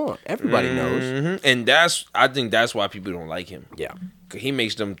they want. Everybody knows. And I think that's why people don't like him. Yeah. 'Cause he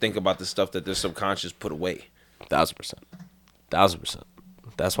makes them think about the stuff that their subconscious put away. 1,000%. 1,000%.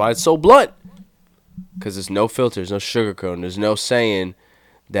 That's why it's so blunt. Because there's no filters, no sugarcoating. There's no saying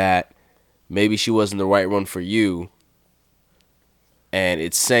that maybe she wasn't the right one for you. And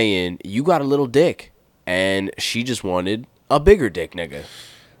it's saying you got a little dick. And she just wanted a bigger dick, nigga.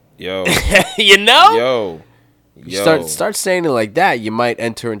 Yo, You know? yo, You yo. start saying it like that, you might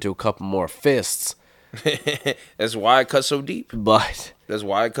enter into a couple more fists. That's why I cut so deep. But That's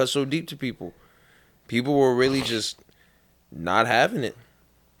why I cut so deep to people. People were really just not having it.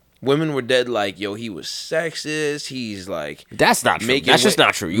 Women were dead like, yo, he was sexist. He's like that's not true. making That's just wa-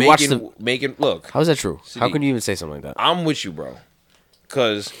 not true. You watch making, the. making look. How is that true? How See, can you even say something like that? I'm with you, bro.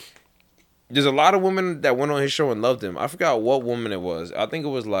 Cause there's a lot of women that went on his show and loved him. I forgot what woman it was. I think it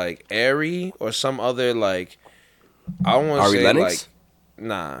was like Ari or some other like. I don't want to Ari say Lennox? like,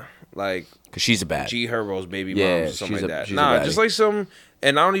 nah, like Because she's a bad. G Herbo's baby Yeah, moms or something she's like a- that. she's a Nah, baddie. just like some.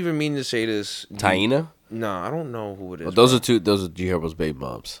 And I don't even mean to say this. Taina? Nah, I don't know who it is. Well, those are two. Those are G Herbo's baby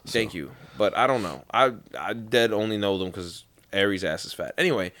moms. so. Thank you, but I don't know. I dead only know them because Aries' ass is fat.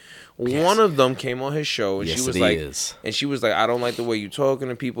 Anyway, one of them came on his show and Yes, she was it like, is. and she was like, I don't like the way you talking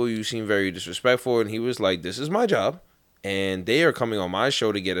to people. You seem very disrespectful. And he was like, this is my job, and they are coming on my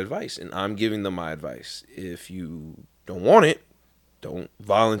show to get advice, and I'm giving them my advice. If you don't want it, don't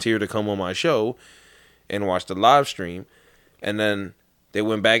volunteer to come on my show and watch the live stream. And then they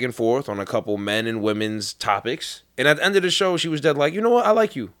went back and forth on a couple men and women's topics. And at the end of the show, she was dead like, you know what? I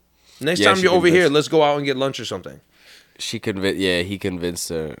like you. Next Yeah, time she you're over here, convinced- let's go out and get lunch or something. She convinced. Yeah, he convinced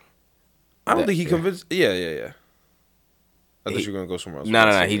her. I don't That- think he yeah. convinced. Yeah. I thought He- you were gonna go somewhere else.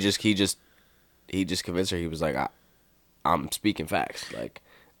 No. He just convinced her. He was like, I'm speaking facts. Like,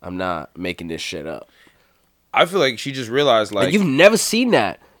 I'm not making this shit up. I feel like she just realized like Like, you've never seen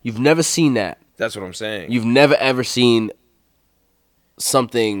that. You've never seen that. that's what I'm saying. You've never ever seen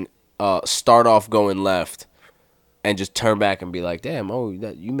something start off going left and just turn back and be like, damn, oh,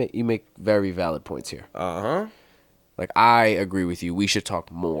 that you make very valid points here. Uh-huh. Like, I agree with you. We should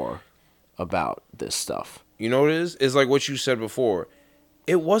talk more about this stuff. You know what it is? It's like what you said before.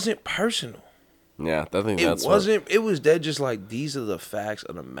 It wasn't personal. Yeah, I think It that's wasn't. It was dead. Just like these are the facts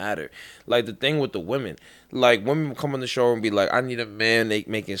of the matter. Like the thing with the women. Like women will come on the show and be like, "I need a man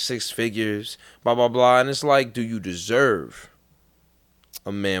making 6 figures." Blah blah blah. And it's like, do you deserve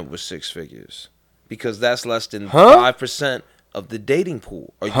a man with 6 figures? Because that's less than Huh? 5% of the dating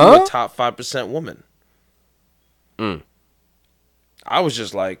pool. Are you Huh? a top 5% woman? I was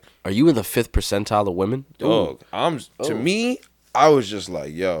just like, Are you in the 5th percentile of women? Ooh. dog. To Oh. me, I was just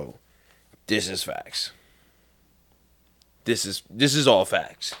like, yo, this is facts. This is all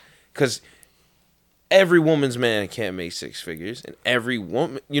facts. Cause every woman's man can't make 6 figures, and every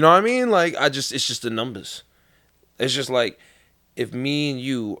woman, you know what I mean? Like, it's just the numbers. It's just like, if me and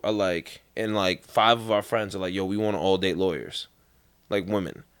you are like, and like 5 of our friends are like, yo, we want to all date lawyers, like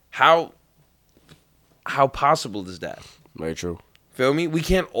women. How possible is that? Very true. Feel me? We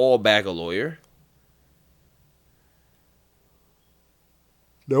can't all bag a lawyer.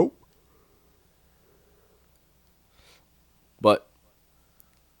 Nope. But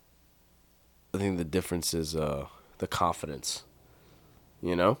I think the difference is the confidence.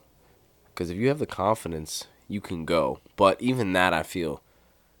 You know? Because if you have the confidence, you can go. But even that, I feel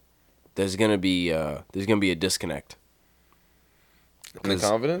there's gonna be a disconnect. And the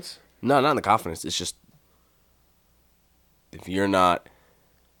confidence? No, not in the confidence. It's just if you're not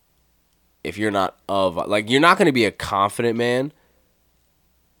of like you're not gonna be a confident man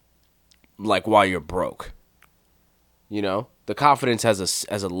like while you're broke. You know, the confidence has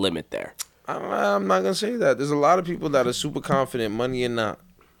a limit there. I'm not gonna say that. There's a lot of people that are super confident, money and not.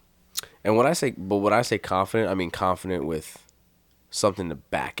 And when I say confident, I mean confident with something to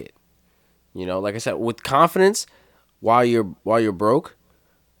back it. You know, like I said, with confidence, while you're broke,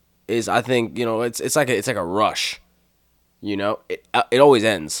 is I think it's like a rush. You know, it always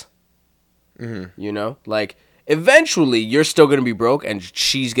ends. Mm-hmm. You know, like eventually you're still gonna be broke and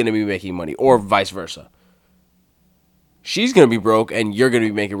she's gonna be making money, or vice versa. She's gonna be broke and you're gonna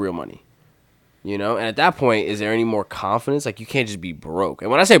be making real money. You know, and at that point, is there any more confidence? Like, you can't just be broke.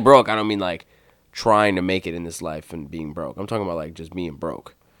 And when I say broke, I don't mean like trying to make it in this life and being broke. I'm talking about like just being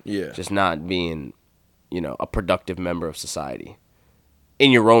broke. Yeah. Just not being, a productive member of society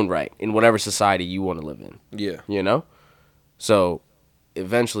in your own right, in whatever society you want to live in. Yeah. You know? So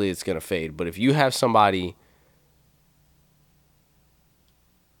eventually it's going to fade. But if you have somebody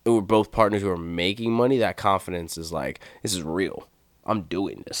who are both partners who are making money, that confidence is like, this is real. I'm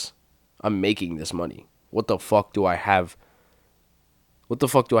doing this. I'm making this money. What the fuck do I have? What the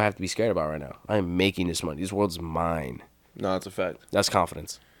fuck do I have to be scared about right now? I am making this money. This world's mine. No, it's a fact. That's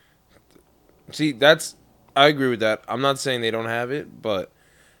confidence. See, I agree with that. I'm not saying they don't have it, but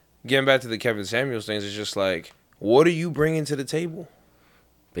getting back to the Kevin Samuels things, it's just like, what are you bringing to the table?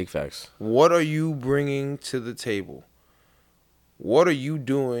 Big facts. What are you bringing to the table? What are you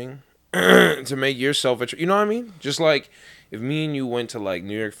doing to make yourself you know what I mean? Just like if me and you went to like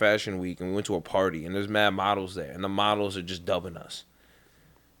New York Fashion Week and we went to a party and there's mad models there and the models are just dubbing us.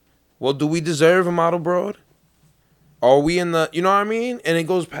 Well, do we deserve a model broad? Are we in the, you know what I mean? And it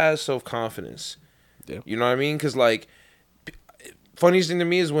goes past self-confidence. Yeah. You know what I mean? Because like, funniest thing to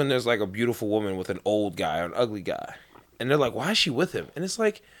me is when there's like a beautiful woman with an old guy or an ugly guy. And they're like, why is she with him? And it's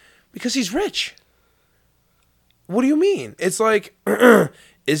like, because he's rich. What do you mean? It's like,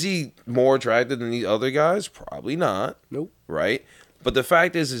 is he more attractive than these other guys? Probably not. Nope. Right? But the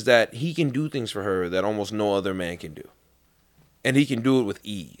fact is that he can do things for her that almost no other man can do. And he can do it with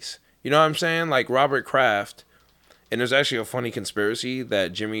ease. You know what I'm saying? Like Robert Kraft, and there's actually a funny conspiracy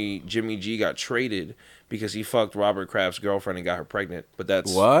that Jimmy G got traded because he fucked Robert Kraft's girlfriend and got her pregnant. But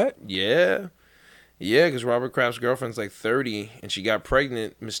that's... What? Yeah. Yeah, because Robert Kraft's girlfriend's like 30, and she got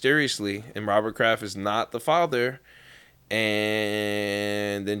pregnant mysteriously, and Robert Kraft is not the father,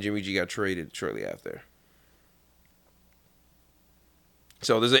 and then Jimmy G got traded shortly after.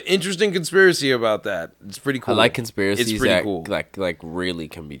 So there's an interesting conspiracy about that. It's pretty cool. I like conspiracies It's pretty that cool. like really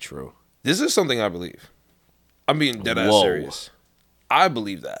can be true. This is something I believe. I'm being dead ass Whoa. serious. I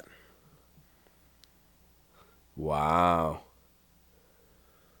believe that. Wow.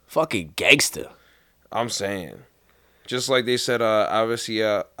 Fucking gangster. I'm saying. Just like they said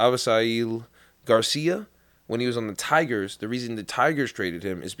Avisail Garcia, when he was on the Tigers, the reason the Tigers traded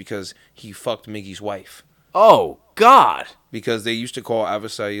him is because he fucked Miggy's wife. Oh, God. Because they used to call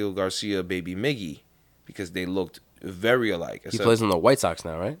Avisail Garcia Baby Miggy because they looked very alike. He plays on the White Sox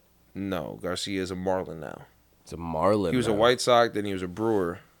now, right? No, Garcia is a Marlin now. It's a Marlin. He was now. a White Sox, then he was a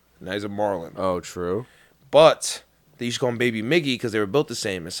Brewer. Now he's a Marlin. Oh, true. But they used to call him Baby Miggy because they were built the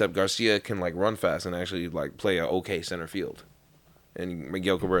same, except Garcia can like run fast and actually like play a okay center field. And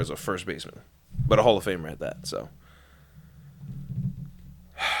Miguel Cabrera is a first baseman, but a Hall of Famer at that.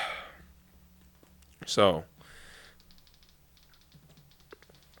 So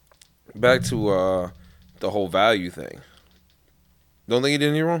back to the whole value thing. Don't think he did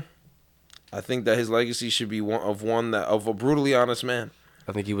any wrong. I think that his legacy should be one of a brutally honest man.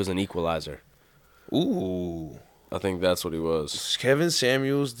 I think he was an equalizer. Ooh. I think that's what he was. Kevin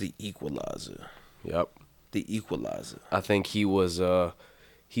Samuels, the equalizer. Yep. The equalizer. I think he was your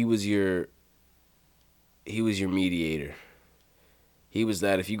mediator. He was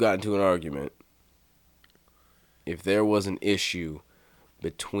that if you got into an argument, if there was an issue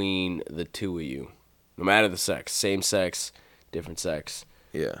between the two of you, no matter the sex, same sex, different sex,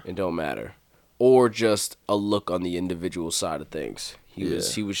 Yeah. it don't matter, or just a look on the individual side of things, he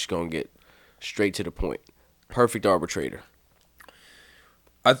was just gonna get straight to the point. Perfect arbitrator.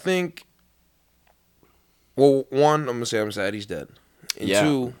 I think, well, one, I'm going to say I'm sad he's dead. And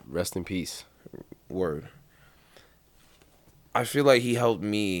two, rest in peace. word. I feel like he helped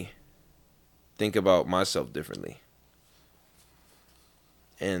me think about myself differently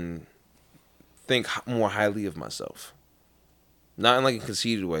and think more highly of myself. Not in like a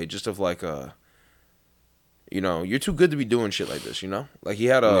conceited way, just of like a, you're too good to be doing shit like this, Like he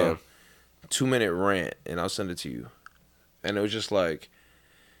had a 2-minute rant, and I'll send it to you. And it was just like,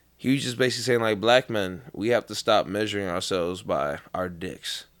 he was just basically saying like, black men, we have to stop measuring ourselves by our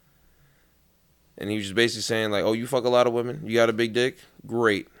dicks. And he was just basically saying like, oh, you fuck a lot of women? You got a big dick?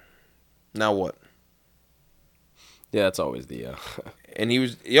 Great. Now what? Yeah, that's always the. And he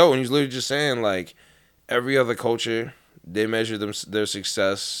was literally just saying like, every other culture, they measure their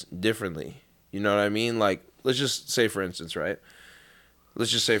success differently. You know what I mean? Like, let's just say for instance, right?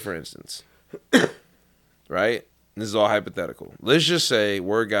 Right? This is all hypothetical. Let's just say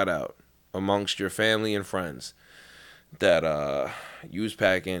word got out amongst your family and friends that you was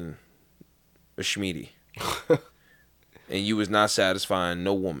packing a schmeedy and you was not satisfying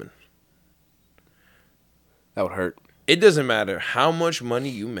no woman. That would hurt. It doesn't matter how much money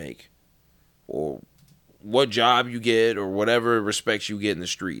you make or what job you get or whatever respect you get in the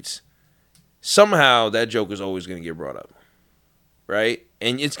streets. Somehow that joke is always going to get brought up. Right?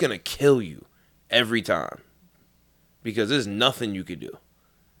 And it's going to kill you every time because there's nothing you could do.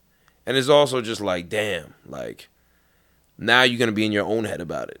 And it's also just like, damn, like now you're going to be in your own head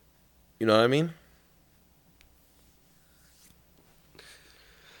about it. You know what I mean?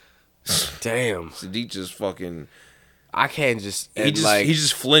 Damn. Sadiq just fucking... I can't just... He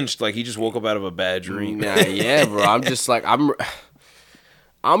just flinched like he just woke up out of a bad dream. Nah, yeah, bro. I'm just like...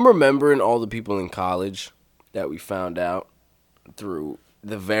 I'm remembering all the people in college that we found out through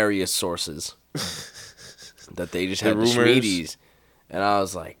the various sources that they just had the Schmeedies. And I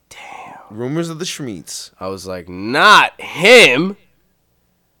was like, damn. Rumors of the Schmeats. I was like, not him.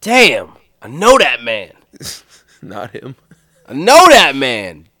 Damn. I know that man. Not him. I know that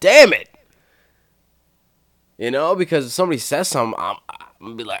man. Damn it. Because if somebody says something, I'm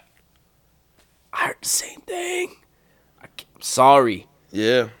going to be like, I heard the same thing. I'm sorry.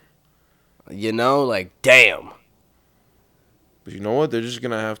 Yeah. Like, damn. But you know what? They're just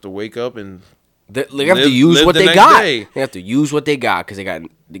going to have to wake up and... They have to use what they got. They have to use what they got because they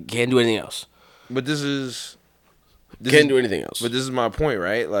can't do anything else. But this is... Can't do anything else. But this is my point,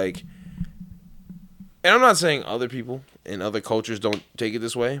 right? Like... And I'm not saying other people in other cultures don't take it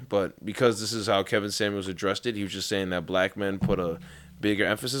this way, but because this is how Kevin Samuels addressed it, he was just saying that black men put a bigger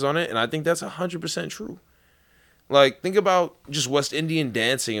emphasis on it, and I think that's 100% true. Like, think about just West Indian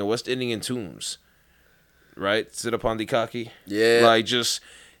dancing and West Indian tunes, right? Sit upon the kaki. Yeah. Like, it's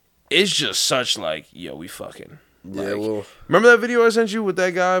just such like, yo, we fucking. Like, Yeah, well. remember that video I sent you with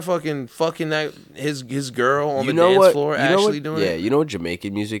that guy fucking that his girl on the dance floor doing it? Yeah, you know what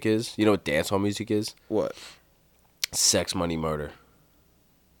Jamaican music is? You know what dancehall music is? What? Sex, money, murder.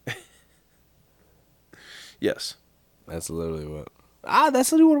 Yes. That's literally what.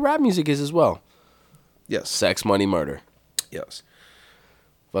 That's literally what rap music is as well. Yes. Sex, money, murder. Yes.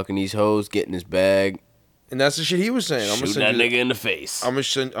 Fucking these hoes, getting his bag. And that's the shit he was saying. Shoot that nigga in the face. I'm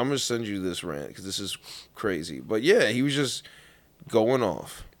gonna send you this rant because this is crazy. But yeah, he was just going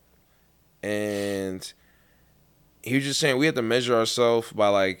off, and he was just saying we have to measure ourselves by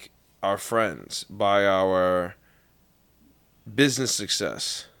like our friends, by our business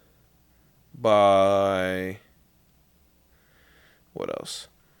success, by what else?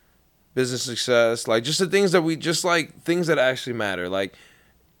 Business success, like just the things that things that actually matter, like.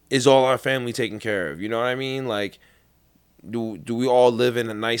 Is all our family taken care of? You know what I mean? Like, do we all live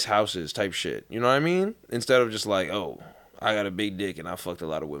in nice houses type shit? You know what I mean? Instead of just like, oh, I got a big dick and I fucked a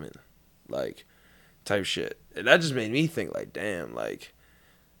lot of women. Like, type shit. And that just made me think like, damn, like,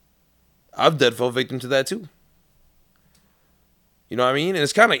 I've dead fell victim to that too. You know what I mean? And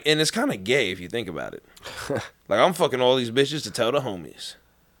it's kind of gay if you think about it. Like, I'm fucking all these bitches to tell the homies.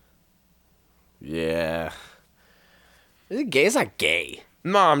 Yeah. Is it gay? It's not gay.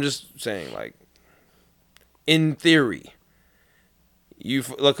 No, I'm just saying, like, in theory, you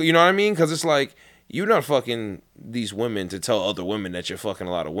know what I mean? Because it's like you're not fucking these women to tell other women that you're fucking a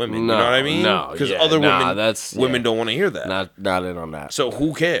lot of women. No, you know what I mean? No, because women don't want to hear that. Not in on that. So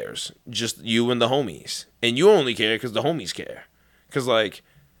who cares? Just you and the homies, and you only care because the homies care. Because like,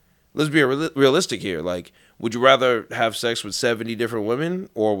 let's be realistic here. Like, would you rather have sex with 70 different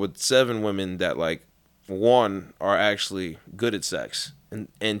women or with 7 women that like, one, are actually good at sex?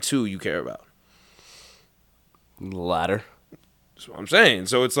 And 2, you care about. The latter. That's what I'm saying.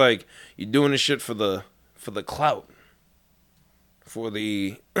 So it's like you're doing this shit for the clout, for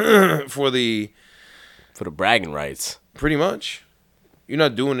the bragging rights. Pretty much. You're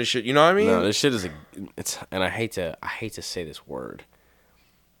not doing this shit. You know what I mean? No, this shit is it's, and I hate to say this word,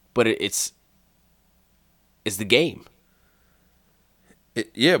 but it's the game.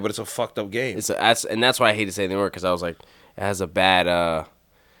 Yeah, but it's a fucked up game. And that's why I hate to say the word, because I was like, it has a bad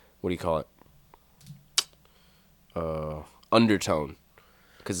what do you call it? Undertone,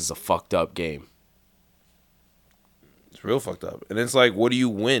 because it's a fucked up game. It's real fucked up. And it's like, what do you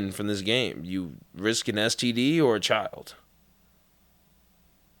win from this game? You risk an STD or a child?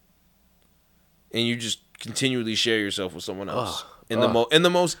 And you just continually share yourself with someone else in the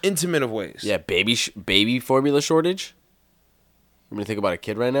most intimate of ways. Yeah, baby formula shortage. You mean think about a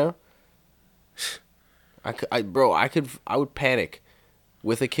kid right now? I would panic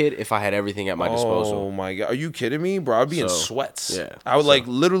with a kid if I had everything at my disposal. Oh my god, are you kidding me, bro? I'd be in So, sweats. yeah, I would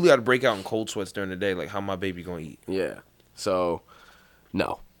literally. I'd break out in cold sweats during the day. Like, how my baby gonna eat? Yeah. So,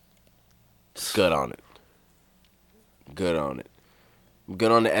 no. Good on it. Good on it. I'm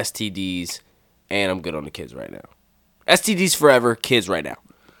good on the STDs, and I'm good on the kids right now. STDs forever, kids right now.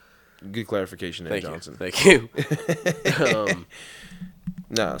 Good clarification there, Thank Johnson. Thank you.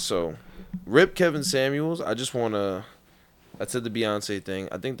 Nah, so rip Kevin Samuels. I just wanna. I said the Beyonce thing.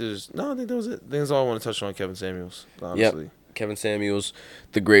 I think that was it. I think that's all I want to touch on Kevin Samuels. Honestly. Yep. Kevin Samuels,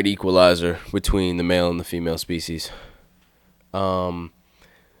 the great equalizer between the male and the female species. That's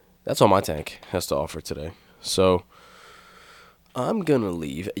all my tank has to offer today. So I'm gonna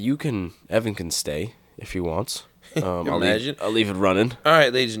leave. Evan can stay if he wants. Imagine. I'll leave it running. All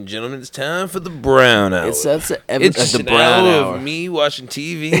right, ladies and gentlemen, it's time for the Brown Hour. It's It's the an Brown hour hour. of me watching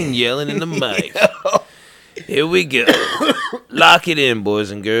TV and yelling in the mic. Here we go. Lock it in,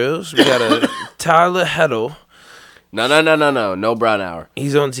 boys and girls. We got a Tyler Heddle. No Brown hour.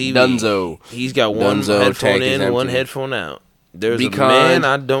 He's on TV. Dunzo. He's got one Dunzo headphone tank is in, one empty. headphone out. There's Be a kind. man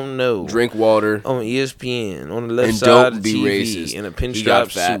I don't know. Drink water. On ESPN on the left And side don't of the be TV racist. in a He got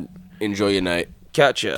pinstripe fat. suit. Enjoy your night. Catch ya.